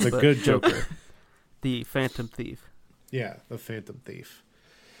 The good Joker. The Phantom Thief. Yeah, the Phantom Thief.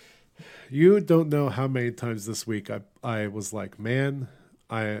 You don't know how many times this week I was like, man,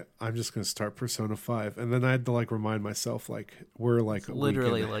 I'm just going to start Persona 5. And then I had to like remind myself, like, we're like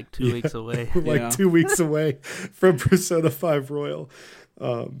literally like 2 weeks away. We're like 2 weeks away from Persona 5 Royal.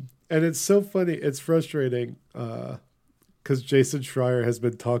 And it's so funny. It's frustrating because Jason Schreier has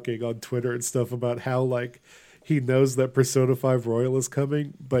been talking on Twitter and stuff about how like he knows that Persona 5 Royal is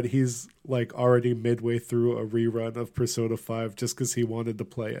coming, but he's like already midway through a rerun of Persona 5 just because he wanted to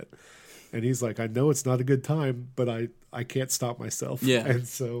play it. And he's like, I know it's not a good time, but I can't stop myself. Yeah. And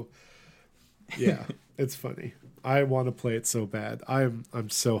so, yeah, it's funny. I want to play it so bad. I'm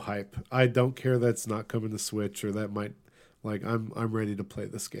so hype. I don't care that it's not coming to Switch or that might, like, I'm ready to play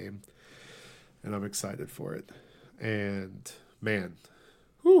this game. And I'm excited for it. And man,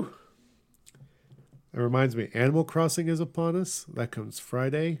 whew. It reminds me, Animal Crossing is upon us. That comes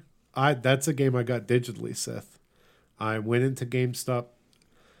Friday. That's a game I got digitally, Seth. I went into GameStop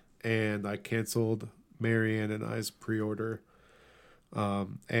and I canceled Marianne and I's pre-order.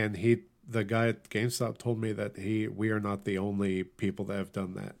 And the guy at GameStop told me that we are not the only people that have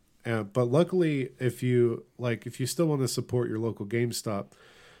done that. But luckily, if you still want to support your local GameStop,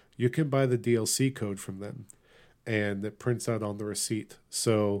 you can buy the DLC code from them, and it prints out on the receipt.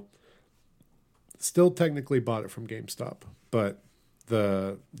 So, still technically bought it from GameStop, but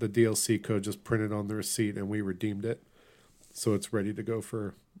the DLC code just printed on the receipt, and we redeemed it, so it's ready to go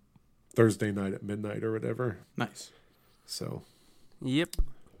for Thursday night at midnight or whatever. Nice. So, yep.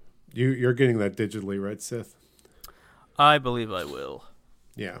 You're getting that digitally, right, Sith? I believe I will.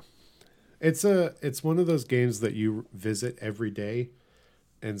 Yeah. It's one of those games that you visit every day,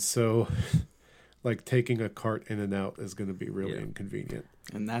 and so like taking a cart in and out is going to be really inconvenient.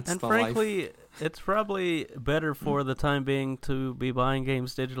 And frankly, it's probably better for the time being to be buying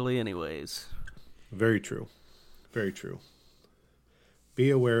games digitally anyways. Very true. Very true. Be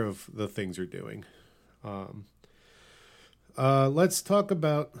aware of the things you're doing. Let's talk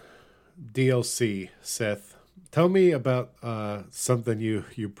about DLC, Seth. Tell me about something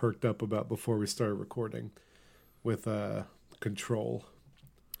you perked up about before we started recording with Control.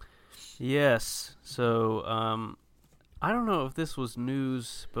 Yes. So, I don't know if this was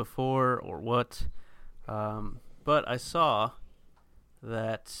news before or what, but I saw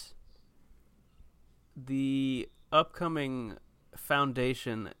that the upcoming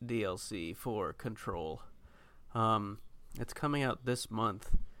Foundation DLC for Control, it's coming out this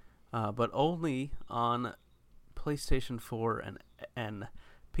month, but only on PlayStation 4 and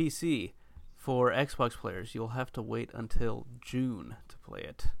PC. For Xbox players, you'll have to wait until June to play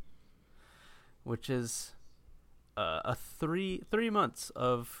it, which is a three months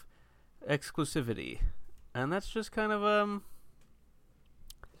of exclusivity, and that's just kind of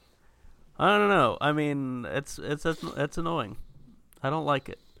I don't know. I mean, it's annoying. I don't like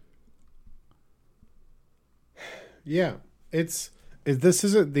it. Yeah, this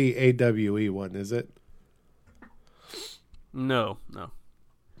isn't the AWE one, is it? No.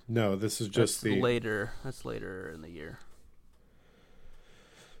 No, this is just That's later. That's later in the year.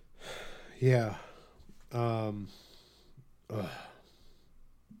 Yeah.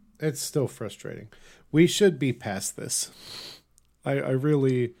 It's still frustrating. We should be past this. I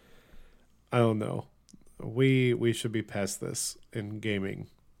really, I don't know. We should be past this in gaming,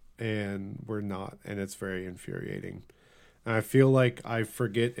 and we're not, and it's very infuriating. And I feel like I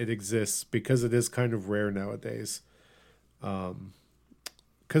forget it exists because it is kind of rare nowadays.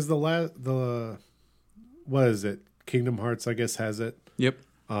 Because the what is it? Kingdom Hearts, I guess, has it. Yep.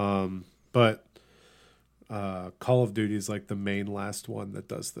 But Call of Duty is like the main last one that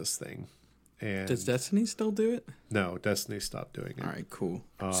does this thing. And does Destiny still do it? No, Destiny stopped doing it. All right, cool.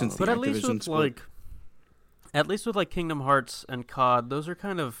 Since but at least with Kingdom Hearts and COD, those are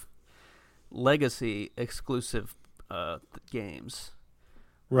kind of legacy exclusive games.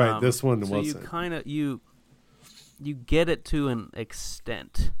 Right, this one so wasn't. So you kind of you get it to an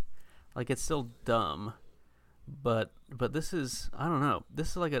extent. Like, it's still dumb, but this is, I don't know. This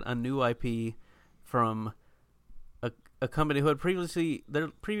is like a new IP from a company who had their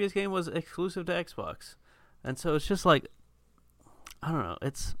previous game was exclusive to Xbox. And so it's just like, I don't know,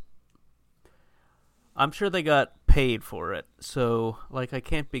 I'm sure they got paid for it, so like I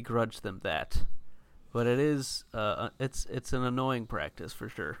can't begrudge them that. But it is it's an annoying practice for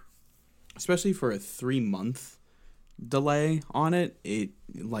sure. Especially for a 3-month delay on it,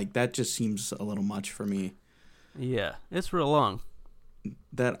 that just seems a little much for me. Yeah, it's real long.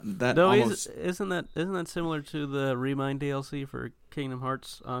 That Though almost isn't that similar to the Remind DLC for Kingdom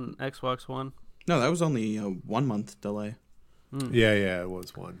Hearts on Xbox One? No, that was only a 1-month delay. Yeah, it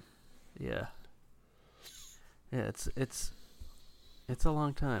was one. Yeah, it's a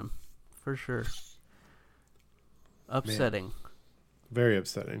long time for sure. Upsetting. Man. Very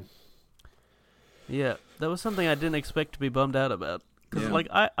upsetting. Yeah, that was something I didn't expect to be bummed out about. Because,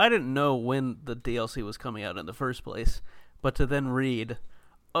 I didn't know when the DLC was coming out in the first place. But to then read,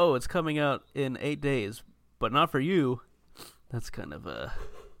 oh, it's coming out in 8 days, but not for you, that's kind of a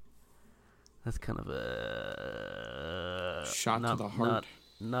shot to the heart.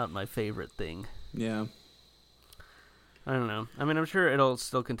 Not my favorite thing. Yeah. I don't know. I mean, I'm sure it'll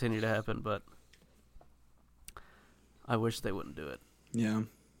still continue to happen, but I wish they wouldn't do it. Yeah.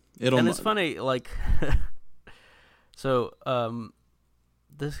 And it's funny, like, so,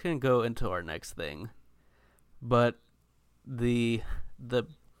 this can go into our next thing, but the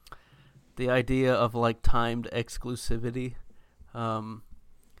idea of like timed exclusivity,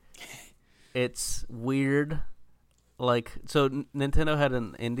 it's weird. Like, so Nintendo had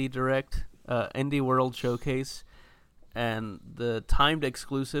an Indie Direct, Indie World Showcase, and the timed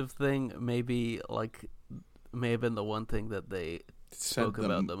exclusive thing may have been the one thing that they spoke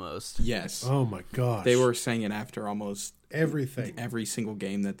about the most. Yes. Oh my gosh. They were saying it after almost everything, every single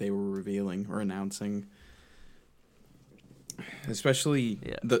game that they were revealing or announcing. Especially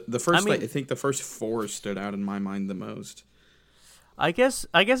the first, I think the first 4 stood out in my mind the most. I guess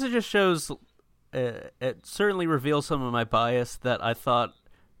it just shows. It certainly reveals some of my bias that I thought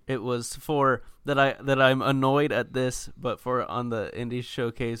it was for that I'm annoyed at this, but for on the Indie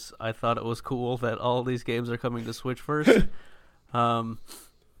Showcase, I thought it was cool that all these games are coming to Switch first. So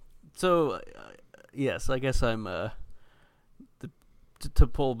yes, I guess I'm to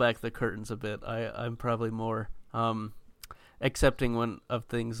pull back the curtains a bit. I'm probably more accepting of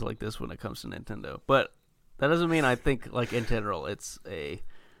things like this when it comes to Nintendo, but that doesn't mean I think like in general it's a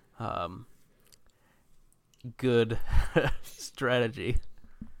good strategy.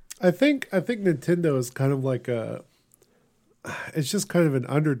 I think Nintendo is kind of like it's just kind of an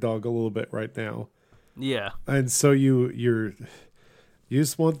underdog a little bit right now. Yeah, and so you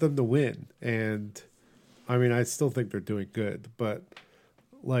just want them to win, and I mean I still think they're doing good, but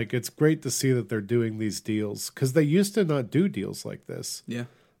like it's great to see that they're doing these deals because they used to not do deals like this. Yeah.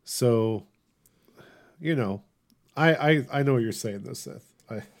 So, I know what you're saying though, Seth.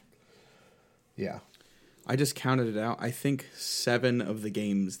 I just counted it out. I think 7 of the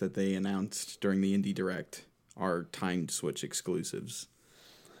games that they announced during the Indie Direct are timed Switch exclusives.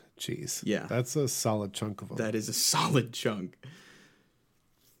 Jeez. Yeah. That's a solid chunk of them. That is a solid chunk.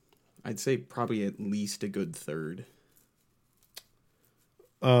 I'd say probably at least a good third.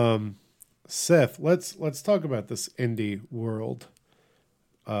 Seth, let's talk about this Indie World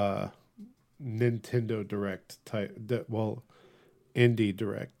Nintendo Direct type. Indie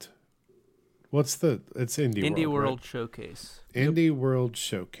Direct. It's Indie World right? Showcase. Indie World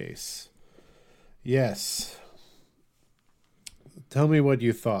Showcase. Yes. Tell me what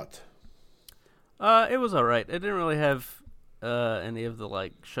you thought. It was all right. It didn't really have any of the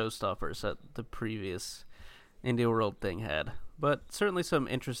like showstoppers that the previous Indie World thing had. But certainly some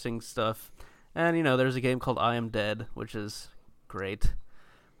interesting stuff. And, there's a game called I Am Dead, which is great.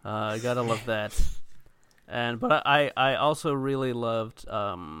 Gotta love that. But I also really loved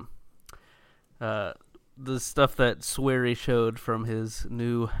the stuff that Swery showed from his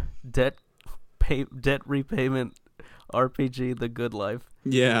new debt repayment RPG, The Good Life.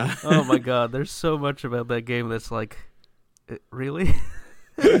 Yeah. Oh my god, there's so much about that game that's like, really?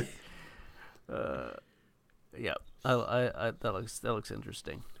 Yeah, that looks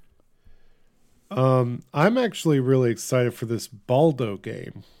interesting. I'm actually really excited for this Baldo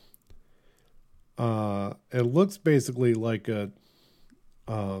game. It looks basically like a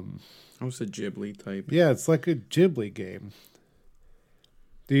almost a Ghibli type. Yeah, it's like a Ghibli game.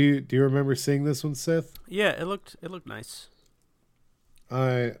 Do you remember seeing this one, Seth? Yeah, it looked nice.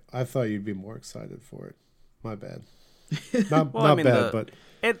 I thought you'd be more excited for it. My bad. Not bad, but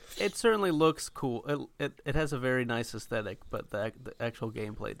it certainly looks cool. It has a very nice aesthetic, but the actual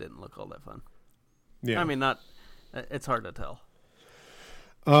gameplay didn't look all that fun. Yeah, I mean, it's hard to tell.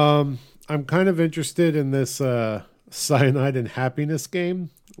 I'm kind of interested in this Cyanide and Happiness game.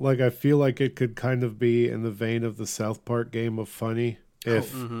 Like, I feel like it could kind of be in the vein of the South Park game of Funny.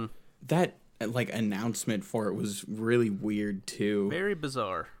 If that announcement for it was really weird too. Very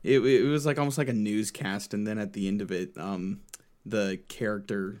bizarre. It was like almost like a newscast, and then at the end of it, the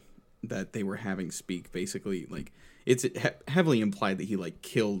character that they were having speak basically it's heavily implied that he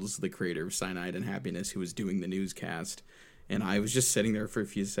kills the creator of Cyanide and Happiness, who was doing the newscast. And I was just sitting there for a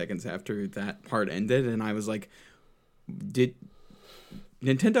few seconds after that part ended, and I was like, did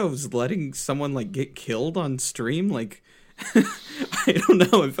Nintendo was letting someone get killed on stream? I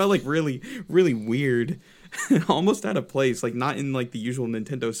don't know. It felt really, really weird, almost out of place. Not in the usual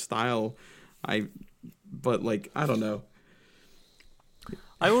Nintendo style. But I don't know.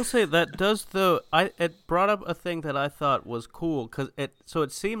 I will say that does though. It brought up a thing that I thought was cool because it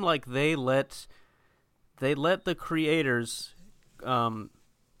seemed like they let the creators have.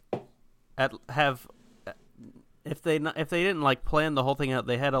 If they didn't plan the whole thing out,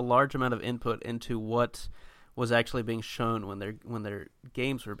 they had a large amount of input into what was actually being shown when their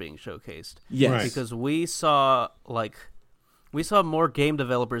games were being showcased. Yes, right. Because we saw more game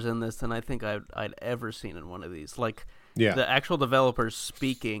developers in this than I think I'd ever seen in one of these. The actual developers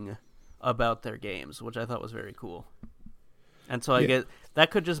speaking about their games, which I thought was very cool. And so I get that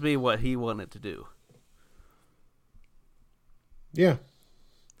could just be what he wanted to do. Yeah.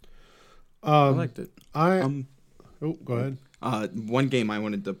 I liked it. Go ahead. One game I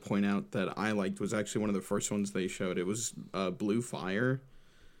wanted to point out that I liked was actually one of the first ones they showed. It was Blue Fire.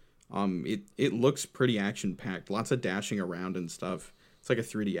 It looks pretty action packed, lots of dashing around and stuff. It's like a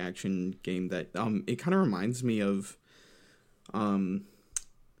 3D action game that it kind of reminds me of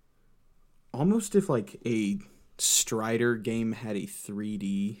almost if a Strider game had a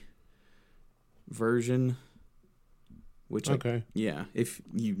 3D version. Which if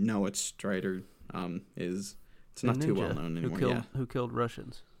you know what Strider is. It's not too well known anymore. Who killed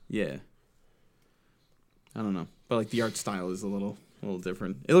Russians? Yeah. I don't know. But the art style is a little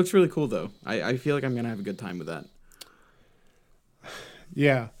different. It looks really cool though. I feel like I'm gonna have a good time with that.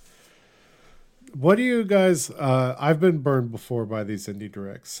 Yeah. What do you guys I've been burned before by these indie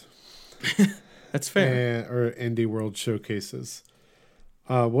directs. That's fair. Or indie world showcases.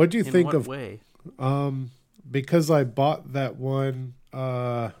 What do you think of way? Because I bought that one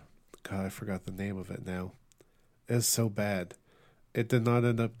God, I forgot the name of it now. It's so bad. It did not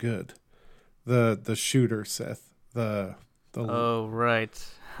end up good. The shooter, Seth. Oh, right.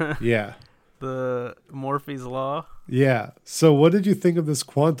 Yeah. The Morphe's Law? Yeah. So what did you think of this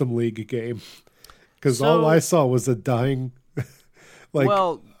Quantum League game? Because all I saw was a dying...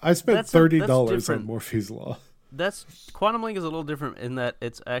 I spent $30 on Morphe's Law. Quantum League is a little different in that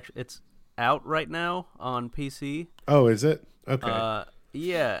it's out right now on PC. Oh, is it? Okay.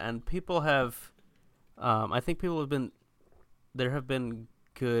 Yeah, and people have... I think there have been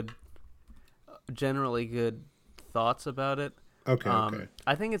generally good thoughts about it. Okay, okay.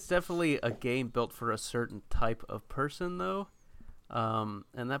 I think it's definitely a game built for a certain type of person, though.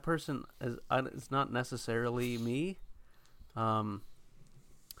 And that person is not necessarily me.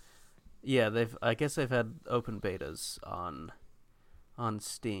 Yeah, I guess they've had open betas on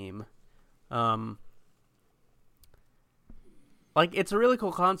Steam. It's a really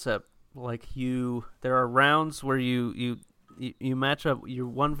cool concept. There are rounds where you match up, you're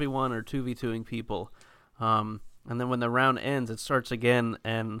 1v1 or 2v2ing people, and then when the round ends, it starts again,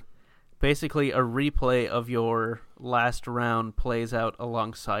 and basically a replay of your last round plays out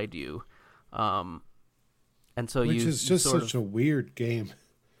alongside you, and so which is just such a weird game.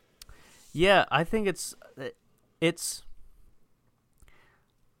 Yeah, I think it's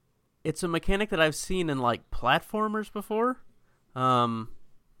a mechanic that I've seen in like platformers before. I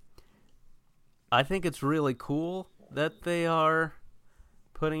think it's really cool that they are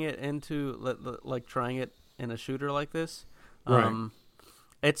putting it into like trying it in a shooter like this. Right.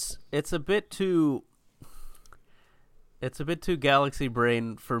 It's a bit too galaxy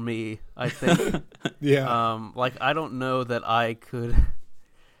brain for me, I think. Yeah. Like I don't know that I could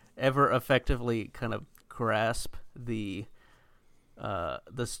ever effectively kind of grasp the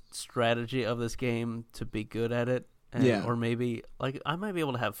strategy of this game to be good at it, or maybe like I might be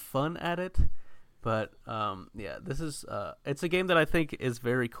able to have fun at it, but this is it's a game that I think is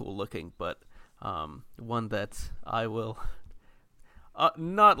very cool looking, but one that I will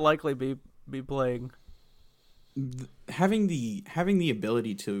not likely be playing. Having the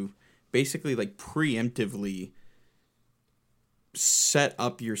ability to basically like preemptively set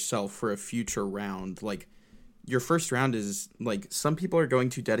up yourself for a future round, like your first round is like some people are going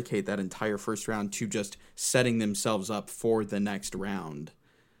to dedicate that entire first round to just setting themselves up for the next round,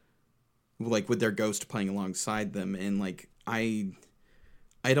 like with their ghost playing alongside them, and like I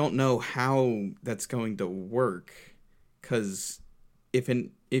don't know how that's going to work, because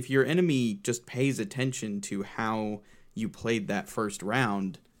if your enemy just pays attention to how you played that first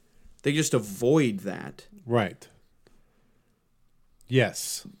round, they just avoid that. Right.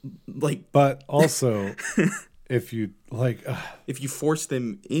 Yes. Like, but also if you like if you force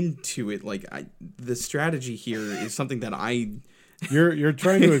them into it, like the strategy here is something that you're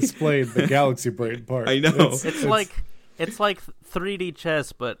trying to explain the galaxy brain part. I know. It's like 3D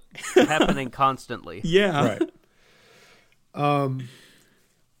chess, but happening constantly. Yeah. Right.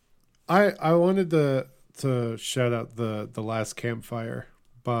 I wanted to shout out the last campfire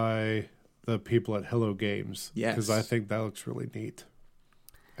by the people at Hello Games. Yes. Because I think that looks really neat.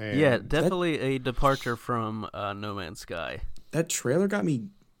 And yeah, definitely a departure from No Man's Sky. That trailer got me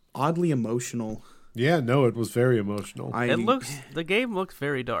oddly emotional. Yeah, no, it was very emotional. The game looks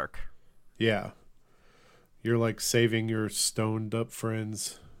very dark. Yeah. You're like saving your stoned up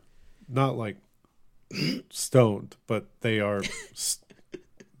friends. Not like stoned, but they are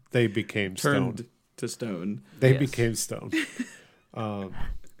they became turned stoned. To stone. They became stoned.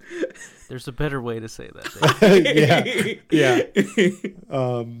 There's a better way to say that. yeah.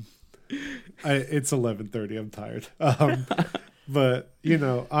 It's 11:30. I'm tired. But you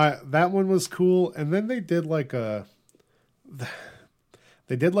know, that one was cool. And then they did like a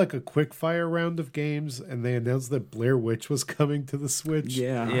quick fire round of games, and they announced that Blair Witch was coming to the Switch.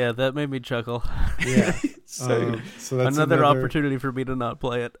 Yeah, that made me chuckle. Yeah. so that's another opportunity for me to not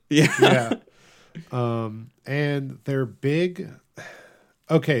play it. Yeah. And they're big.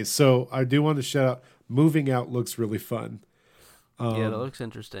 Okay, so I do want to shout out. Moving Out looks really fun. Yeah, that looks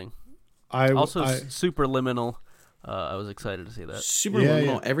interesting. Superliminal. I was excited to see that. Superliminal.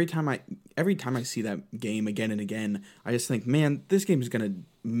 Yeah. Every time I see that game again and again, I just think, man, this game is gonna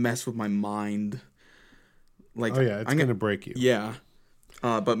mess with my mind. Like, it's gonna break you. Yeah.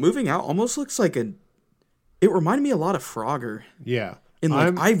 But Moving Out almost looks like it reminded me a lot of Frogger. Yeah. And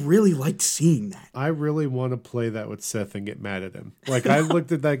I really liked seeing that. I really want to play that with Seth and get mad at him. Like, I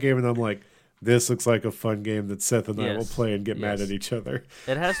looked at that game and I'm like, this looks like a fun game that Seth and I will play and get mad at each other.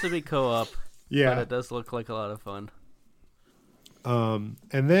 It has to be co-op. Yeah. But it does look like a lot of fun. And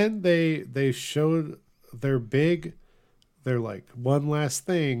then they showed their like one last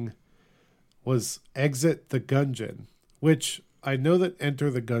thing was Exit the Gungeon, which I know that Enter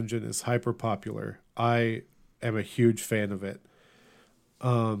the Gungeon is hyper popular. I am a huge fan of it.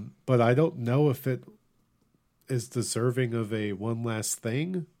 But I don't know if it is deserving of a one last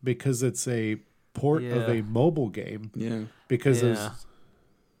thing, because it's a port of a mobile game. Yeah. Because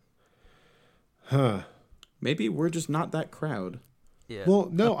maybe we're just not that crowd. Yeah. Well,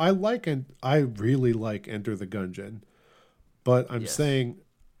 no, I really like Enter the Gungeon, but I'm saying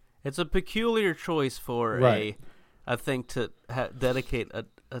it's a peculiar choice for I think to dedicate a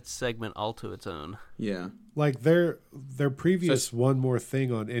segment all to its own. Yeah. Like their previous One More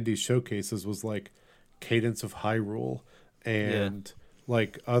Thing on indie showcases was like Cadence of Hyrule and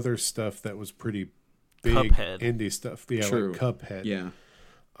like other stuff that was pretty big indie stuff. Yeah, True. Like Cuphead. Yeah.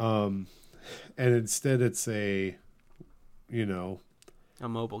 And instead it's a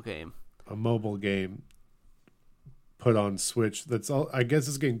mobile game. A mobile game put on Switch. That's all. I guess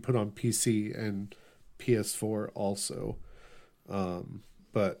it's getting put on PC and PS4 also.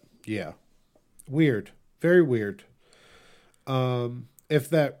 But yeah, weird. Very weird. If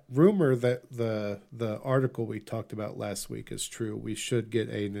that rumor that the article we talked about last week is true, we should get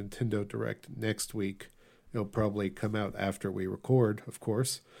a Nintendo Direct next week. It'll probably come out after we record, of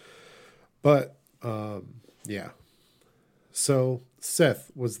course. But Yeah. So,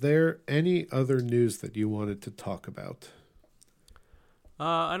 Seth, was there any other news that you wanted to talk about?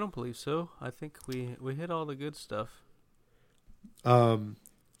 I don't believe so. I think we hit all the good stuff.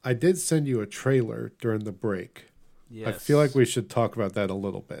 I did send you a trailer during the break. Yes. I feel like we should talk about that a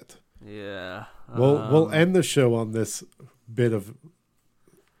little bit. Yeah. We'll end the show on this bit of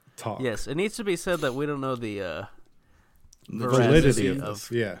talk. Yes, it needs to be said that we don't know the validity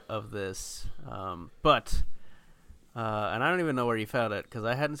of this. But and I don't even know where you found it because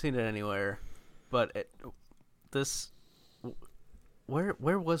I hadn't seen it anywhere. But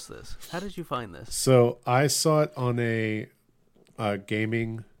where was this? How did you find this? So I saw it on a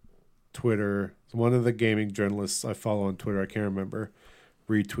gaming Twitter. One of the gaming journalists I follow on Twitter, I can't remember,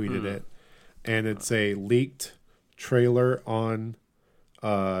 retweeted it, and it's a leaked trailer on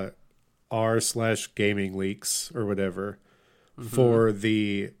r/gaming leaks or whatever for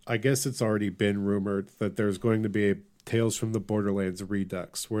the. I guess it's already been rumored that there's going to be a Tales from the Borderlands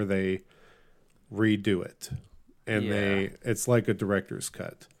Redux where they redo it, and it's like a director's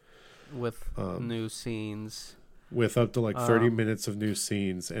cut with new scenes. With up to like 30 minutes of new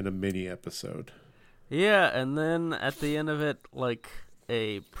scenes and a mini episode. Yeah, and then at the end of it, like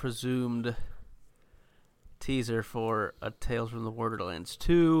a presumed teaser for a Tales from the Borderlands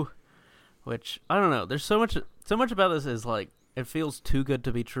 2, which, I don't know, there's so much about this is like, it feels too good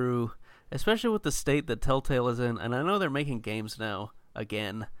to be true, especially with the state that Telltale is in, and I know they're making games now,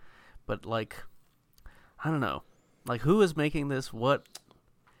 again, but like, I don't know, like who is making this,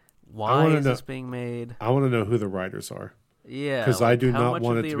 why is this being made? I want to know who the writers are. Yeah, because like I do not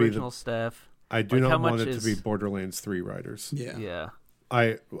want it to be original staff. I do not want it to be Borderlands 3 writers. Yeah.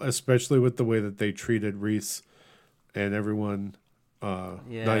 Especially with the way that they treated Reese and everyone. Not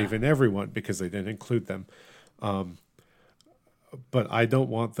even everyone because they didn't include them. But I don't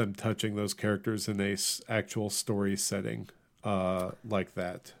want them touching those characters in a actual story setting like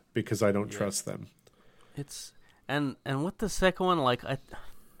that because I don't trust them. It's and with the second one, like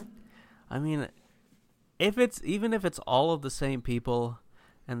I mean, if it's all of the same people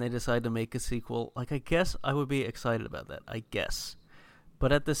and they decide to make a sequel, like I guess I would be excited about that. I guess,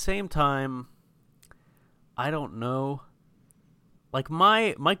 but at the same time, I don't know. Like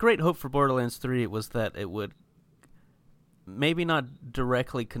my great hope for Borderlands 3 was that it would maybe not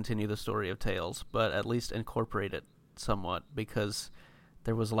directly continue the story of Tales, but at least incorporate it somewhat because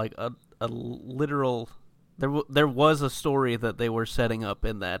there was like a literal there was a story that they were setting up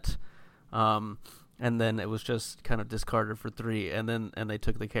in that. And then it was just kind of discarded for 3, and they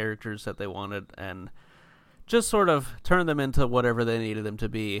took the characters that they wanted and just sort of turned them into whatever they needed them to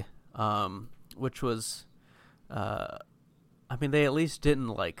be, which was, I mean, they at least didn't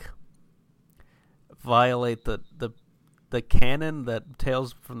like violate the canon that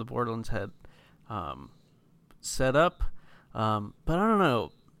Tales from the Borderlands had set up, but I don't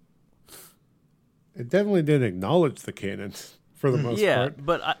know. It definitely didn't acknowledge the canon. For the most part. Yeah,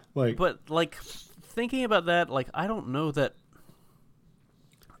 but thinking about that, like I don't know that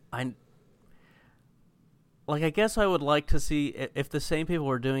I guess I would like to see if the same people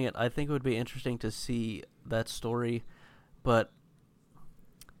were doing it. I think it would be interesting to see that story, but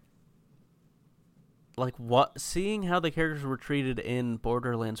like seeing how the characters were treated in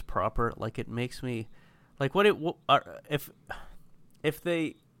Borderlands proper, like it makes me like if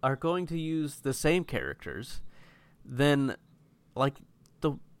they are going to use the same characters, then like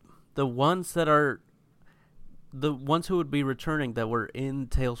the ones who would be returning that were in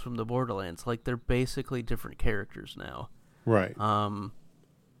Tales from the Borderlands, like they're basically different characters now. Right.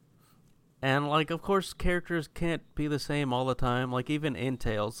 And like of course characters can't be the same all the time. Like even in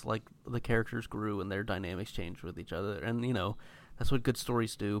Tales, like the characters grew and their dynamics changed with each other, and you know, that's what good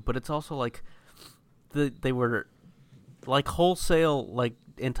stories do. But it's also like they were like wholesale like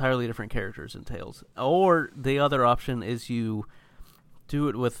entirely different characters in Tales. Or the other option is you do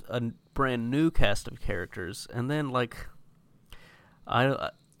it with a brand new cast of characters, and then like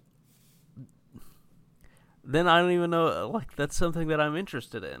I don't even know, like that's something that I'm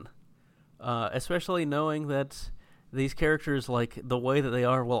interested in, especially knowing that these characters, like the way that they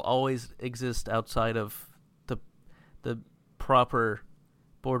are, will always exist outside of the proper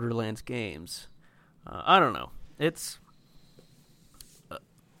Borderlands games. I don't know. It's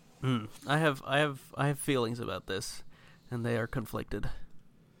I have feelings about this, and they are conflicted.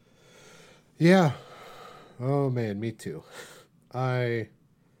 Yeah. Oh man, me too.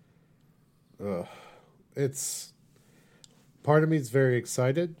 It's part of me is very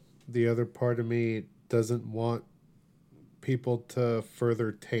excited. The other part of me doesn't want people to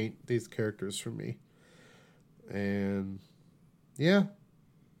further taint these characters for me. And yeah,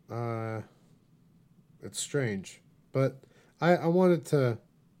 It's strange. But I wanted to,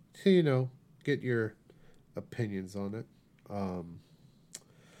 get your opinions on it.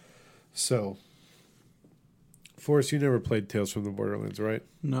 So, Forrest, you never played Tales from the Borderlands, right?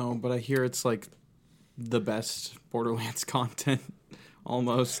 No, but I hear it's like the best Borderlands content,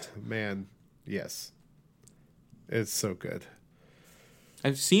 almost. Man, yes. It's so good.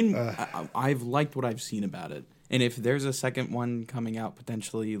 I've liked what I've seen about it. And if there's a second one coming out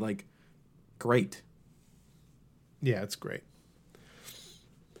potentially, like, great. Yeah, it's great.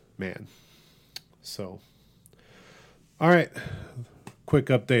 Man. So, all right. Quick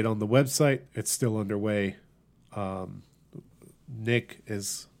update on the website. It's still underway. Nick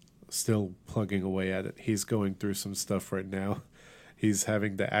is still plugging away at it. He's going through some stuff right now. He's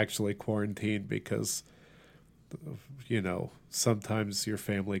having to actually quarantine because, sometimes your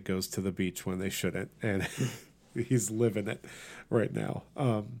family goes to the beach when they shouldn't, and he's living it right now.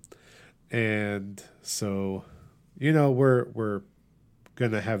 And so, we're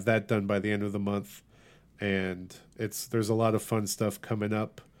gonna have that done by the end of the month, and there's a lot of fun stuff coming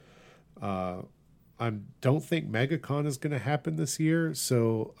up. I don't think MegaCon is going to happen this year,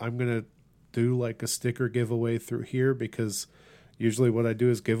 so I'm going to do like a sticker giveaway through here, because usually what I do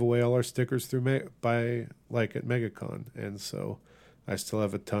is give away all our stickers through at MegaCon, and so I still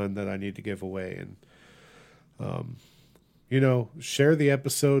have a ton that I need to give away. And share the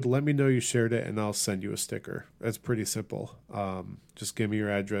episode, let me know you shared it, and I'll send you a sticker. That's pretty simple. Just give me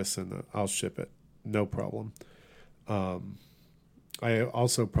your address and I'll ship it, no problem. I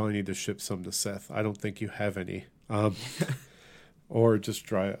also probably need to ship some to Seth. I don't think you have any. Or just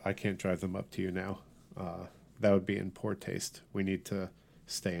drive. I can't drive them up to you now. That would be in poor taste. We need to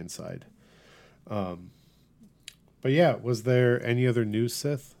stay inside. But yeah, was there any other news,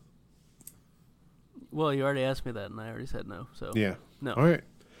 Seth? Well, you already asked me that, and I already said no. So yeah, no. All right.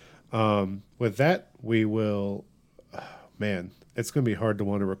 With that, we will. Man, it's going to be hard to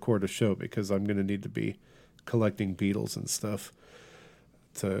want to record a show because I'm going to need to be collecting beetles and stuff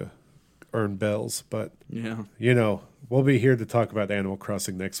to earn bells. But yeah, we'll be here to talk about Animal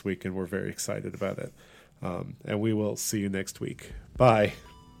Crossing next week, and we're very excited about it. And we will see you next week. Bye.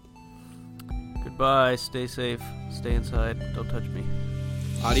 Goodbye. Stay safe. Stay inside. Don't touch me.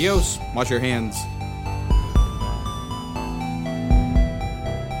 Adios. Wash your hands.